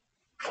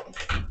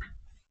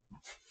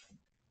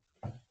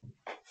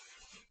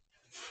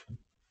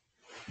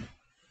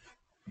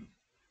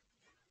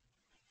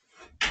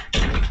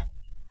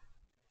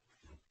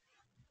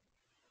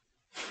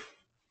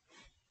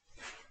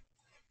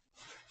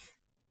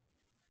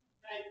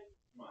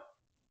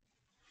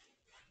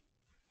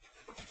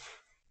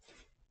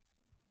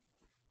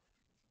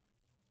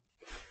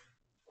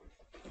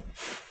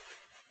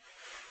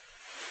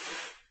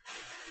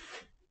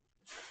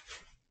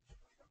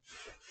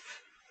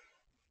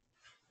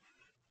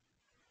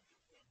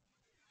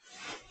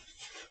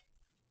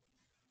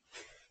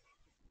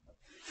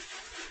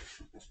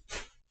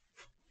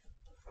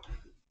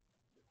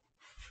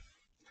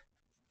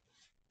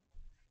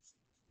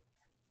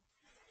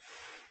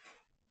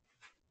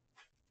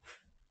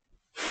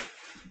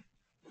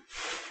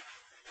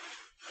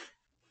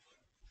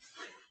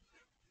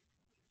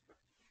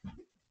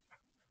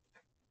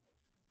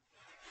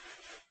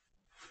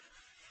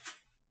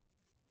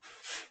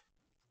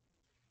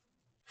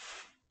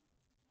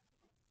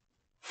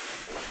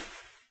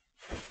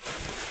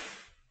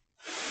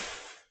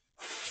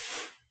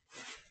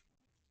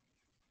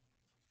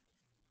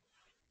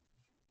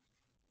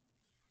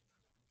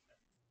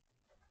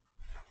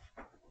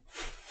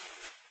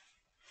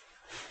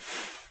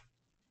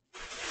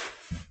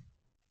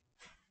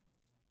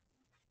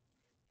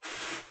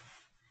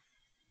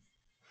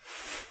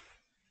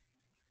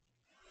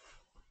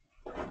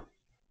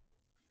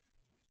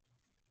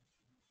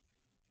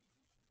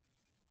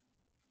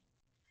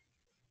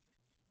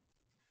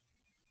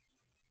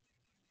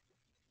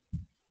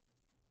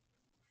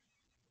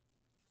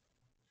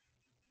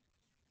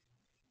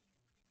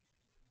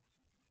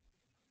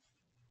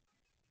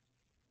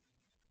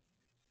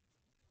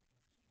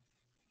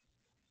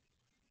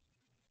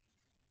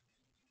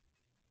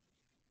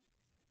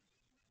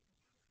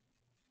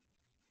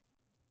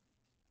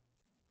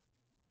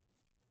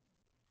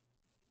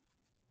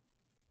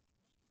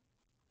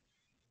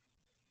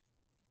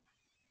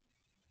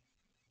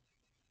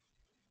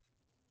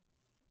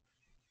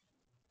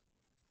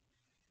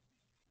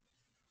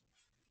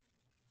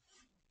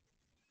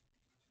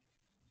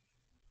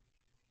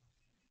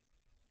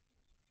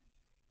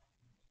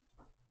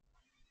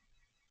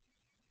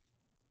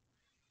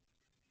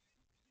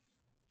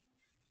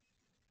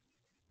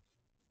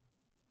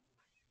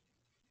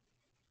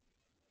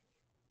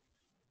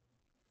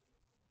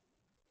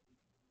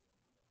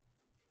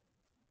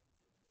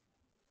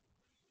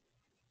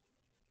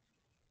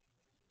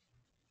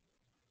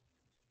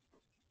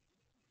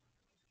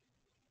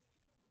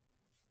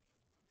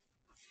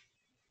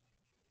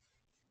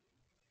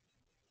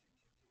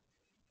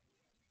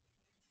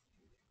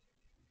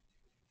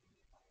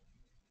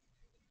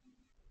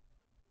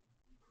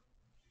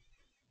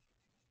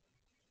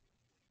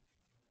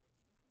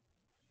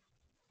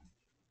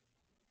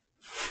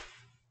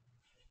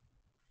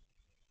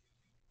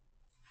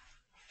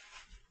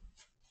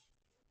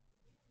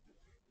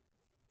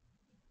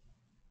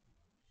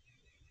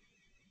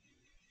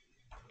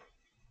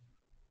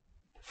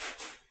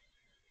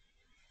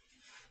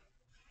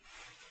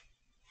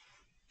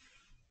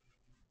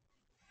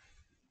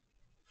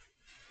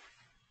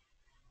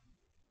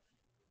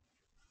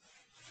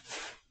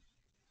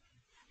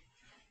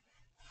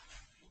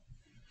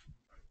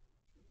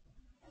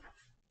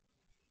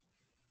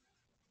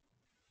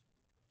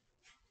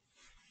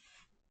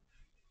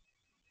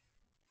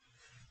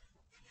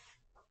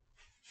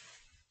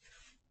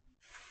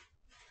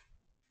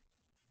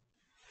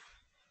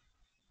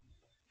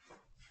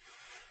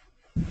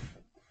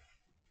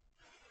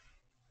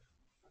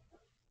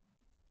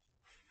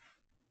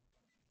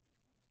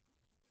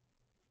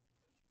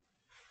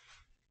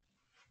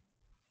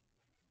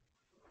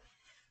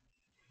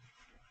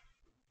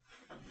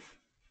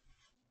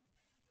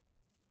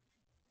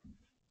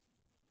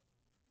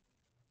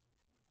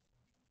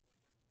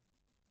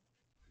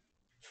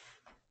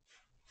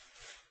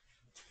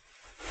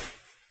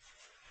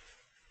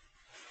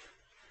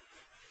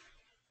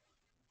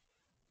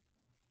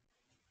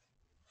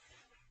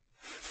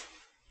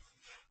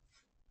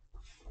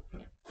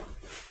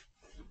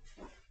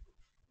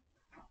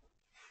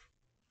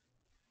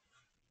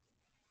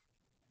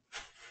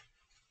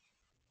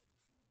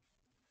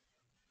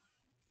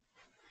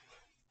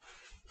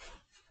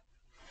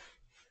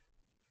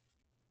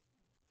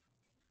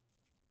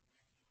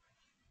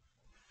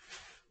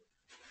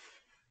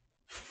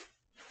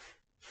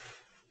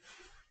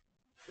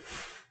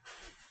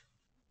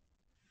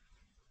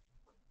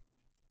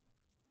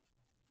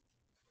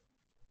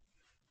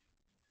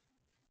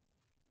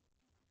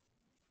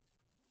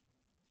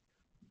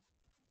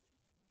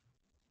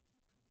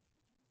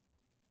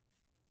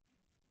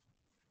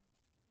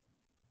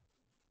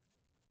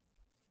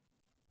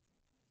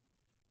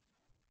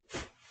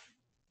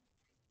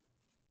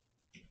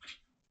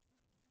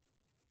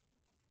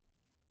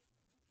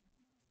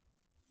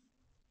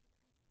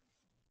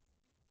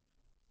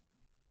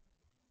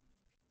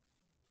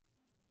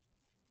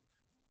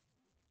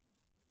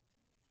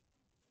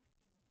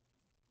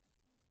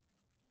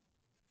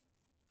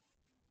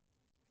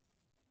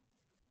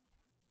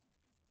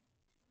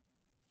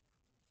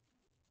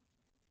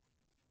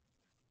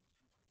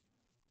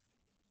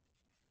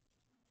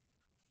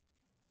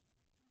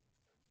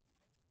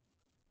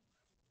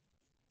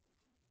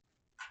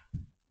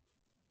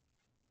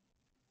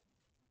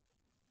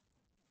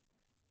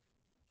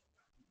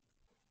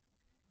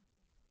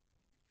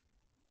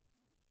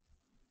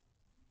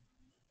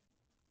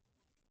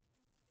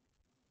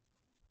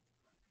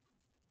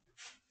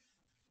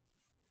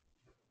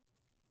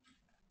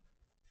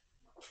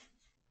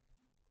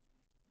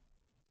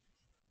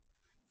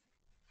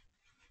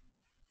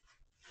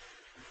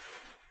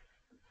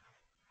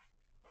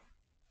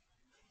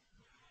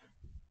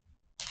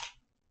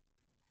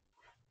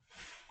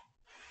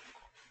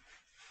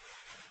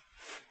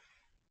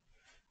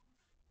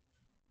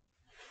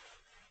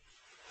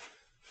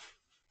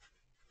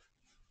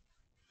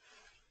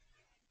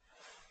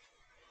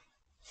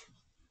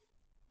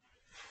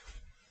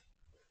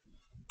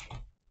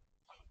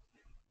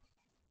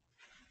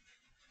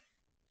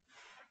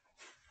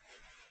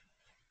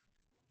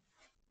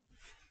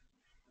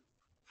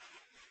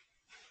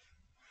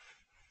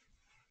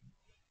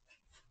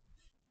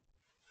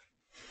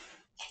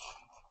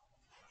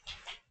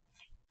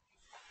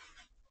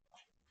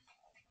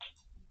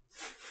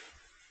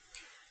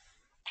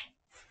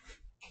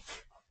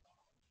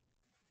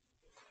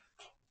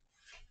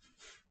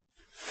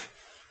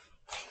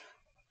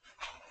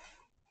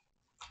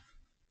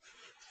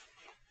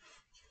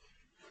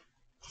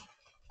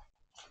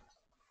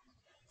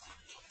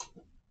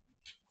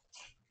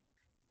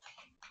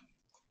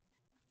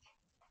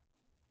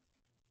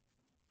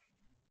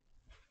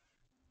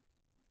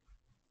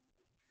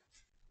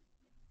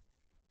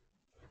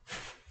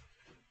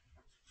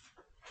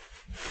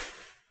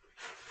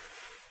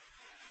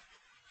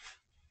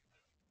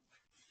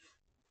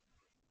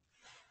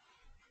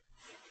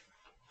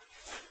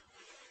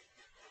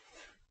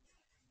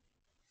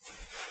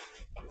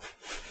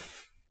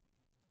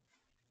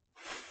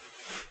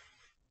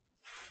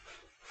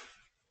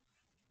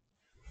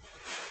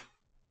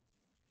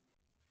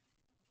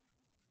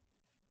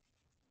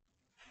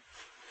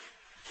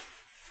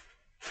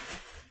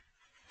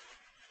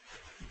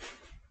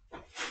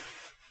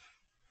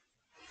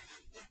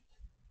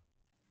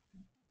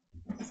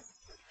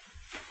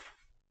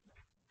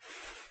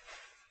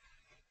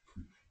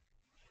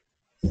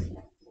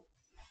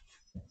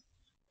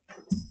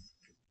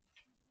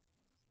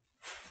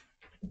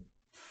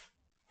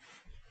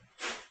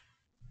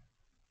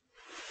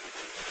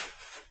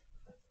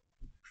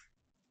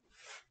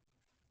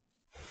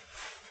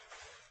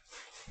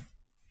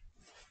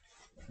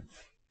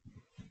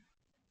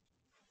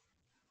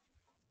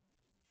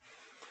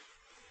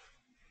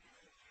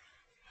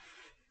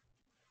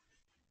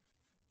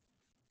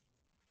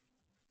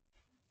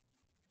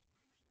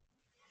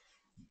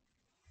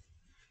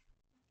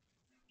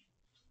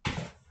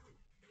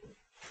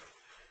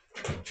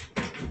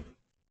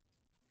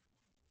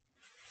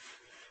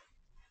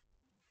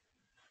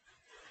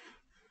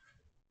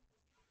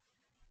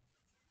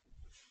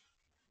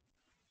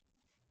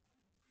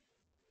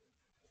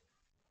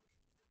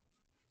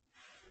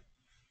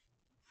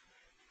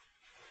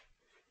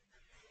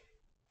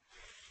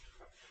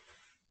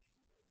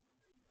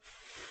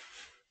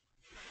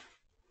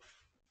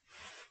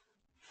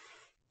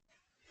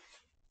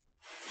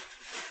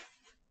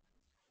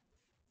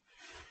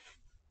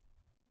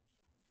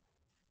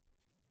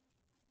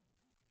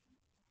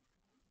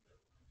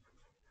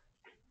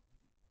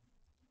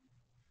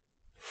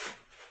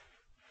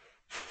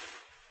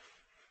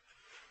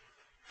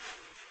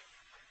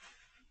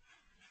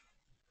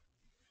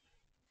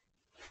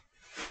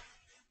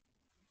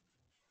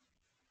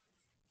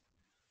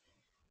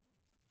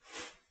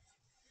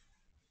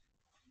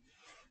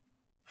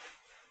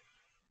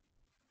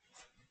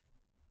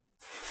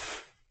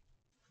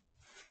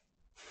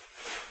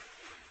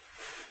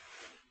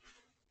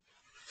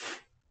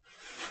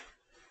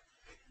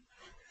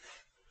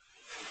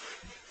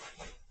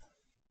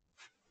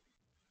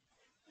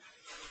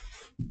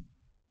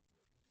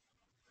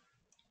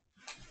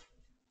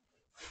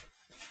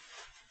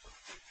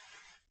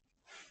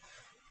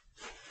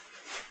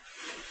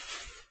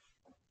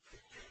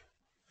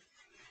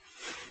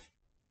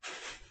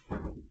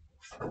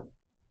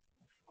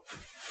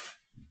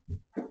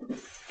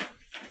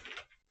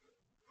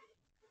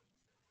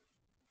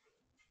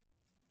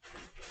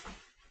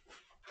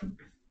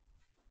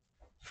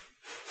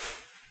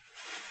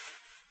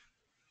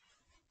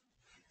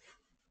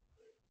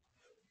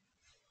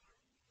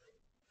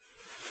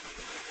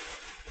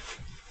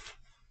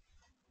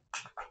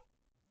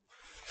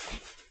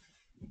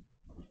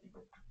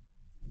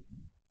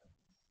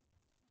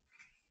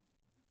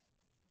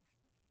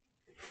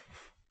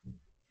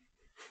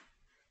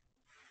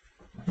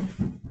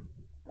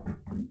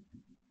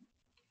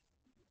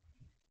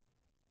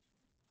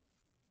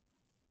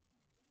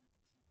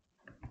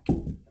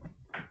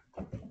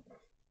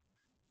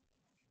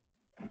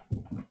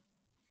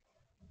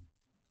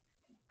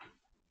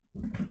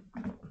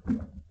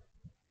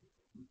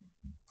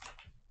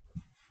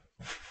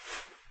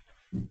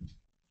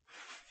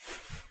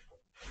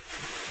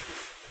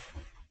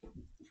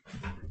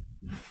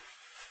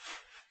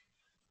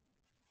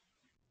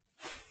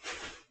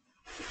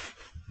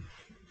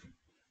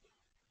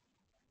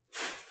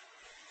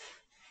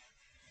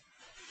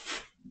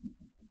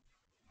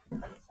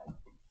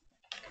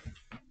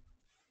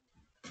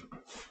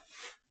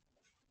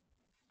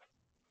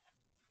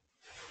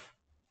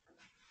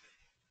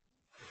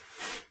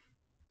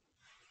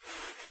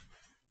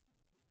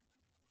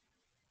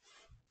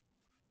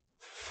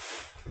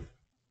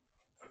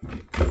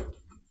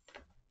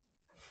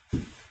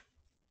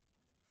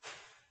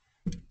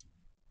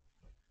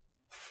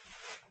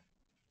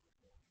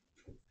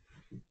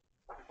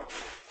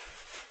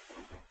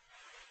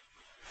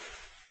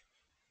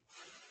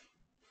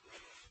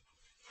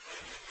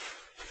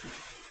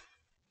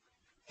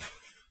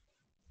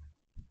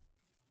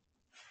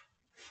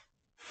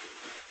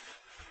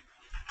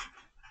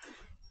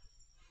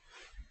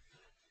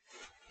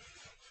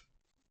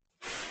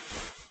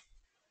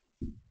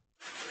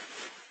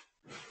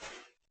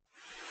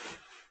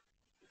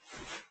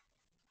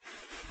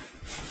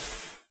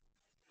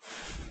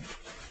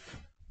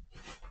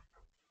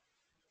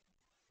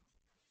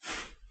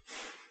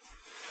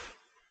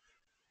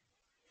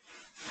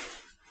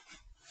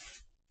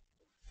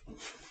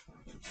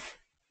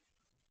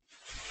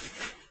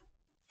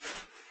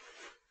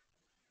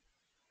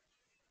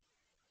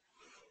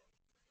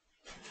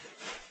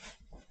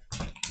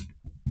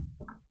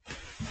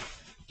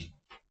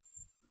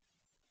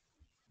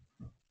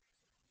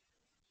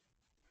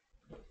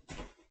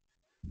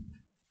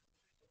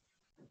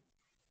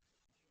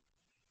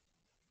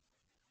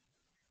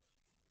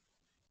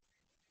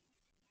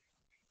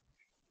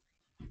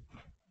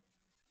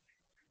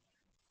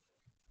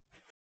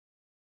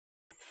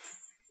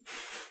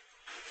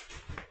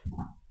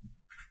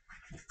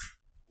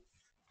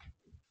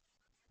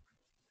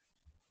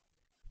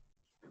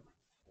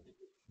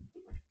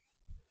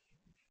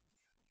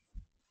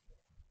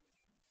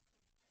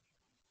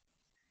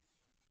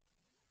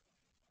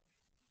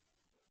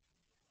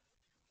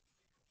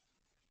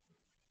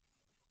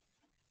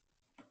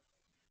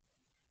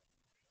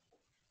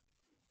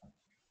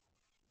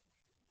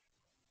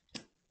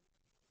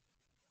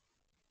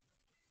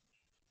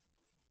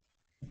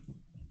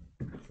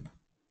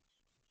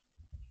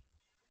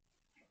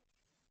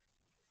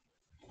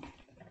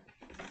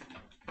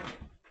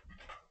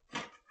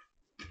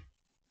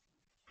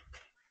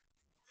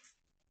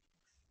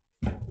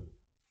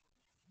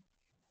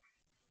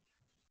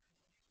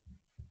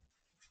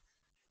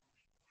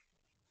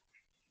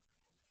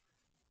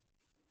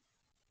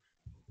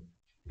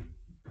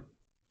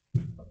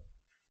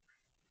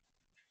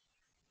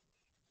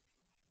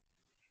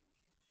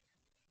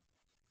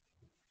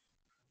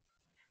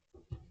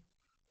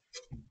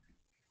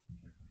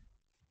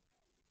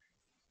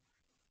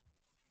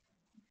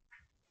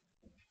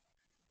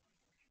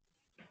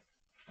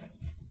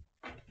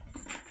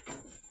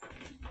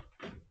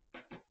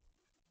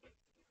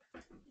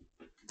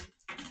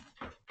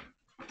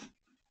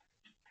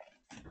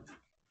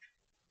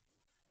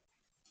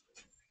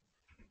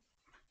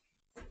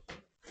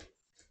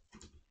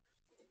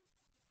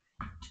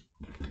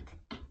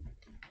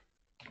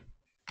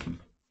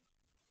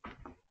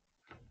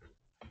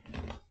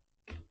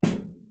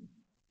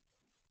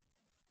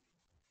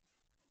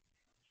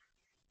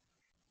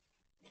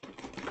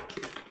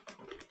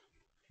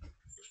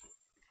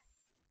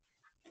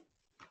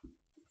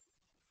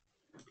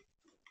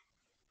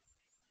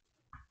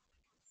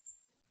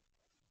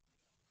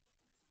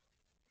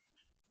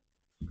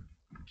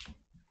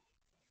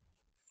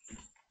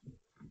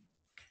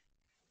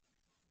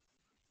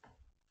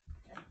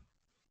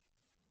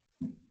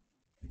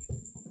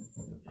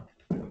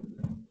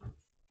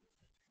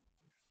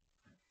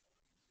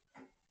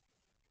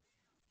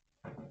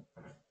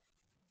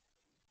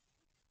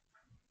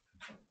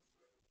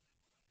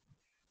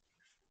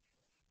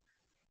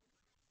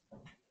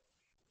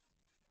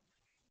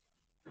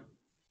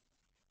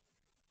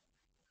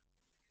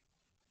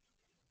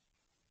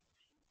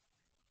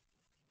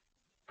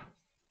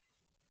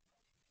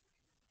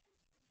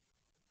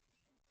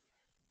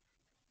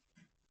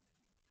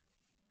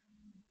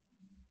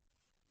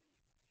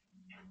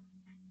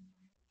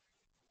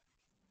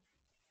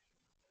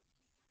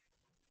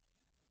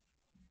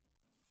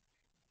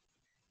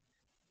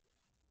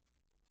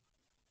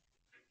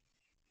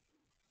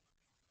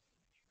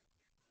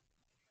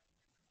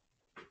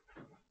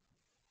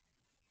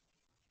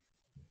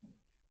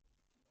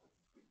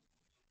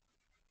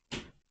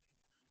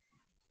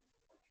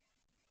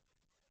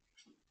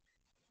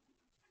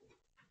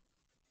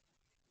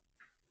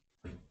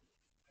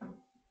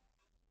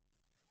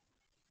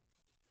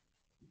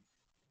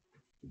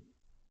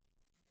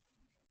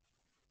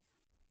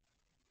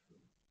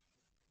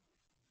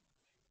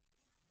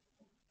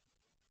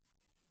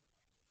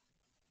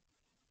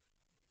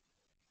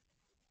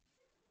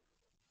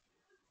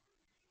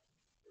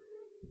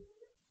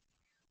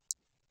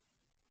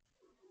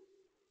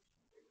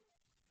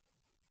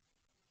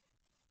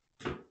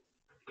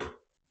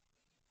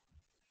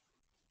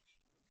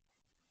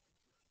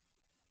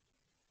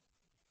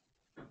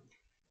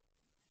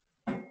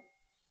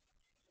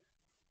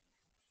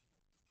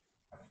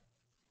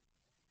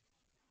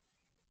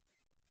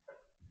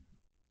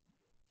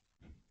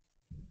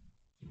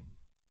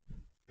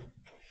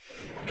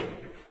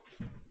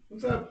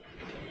 What's up?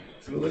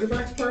 Is it a litter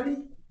box party?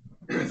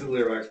 It's a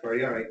litter box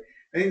party. All right.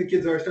 I think the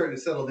kids are starting to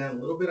settle down a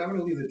little bit. I'm going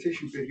to leave the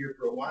tissue pit here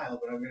for a while,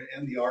 but I'm going to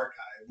end the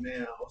archive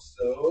now.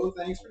 So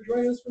thanks for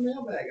joining us for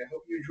Mailbag. I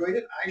hope you enjoyed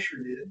it. I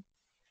sure did.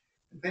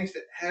 And thanks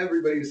to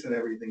everybody who sent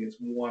everything. It's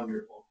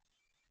wonderful.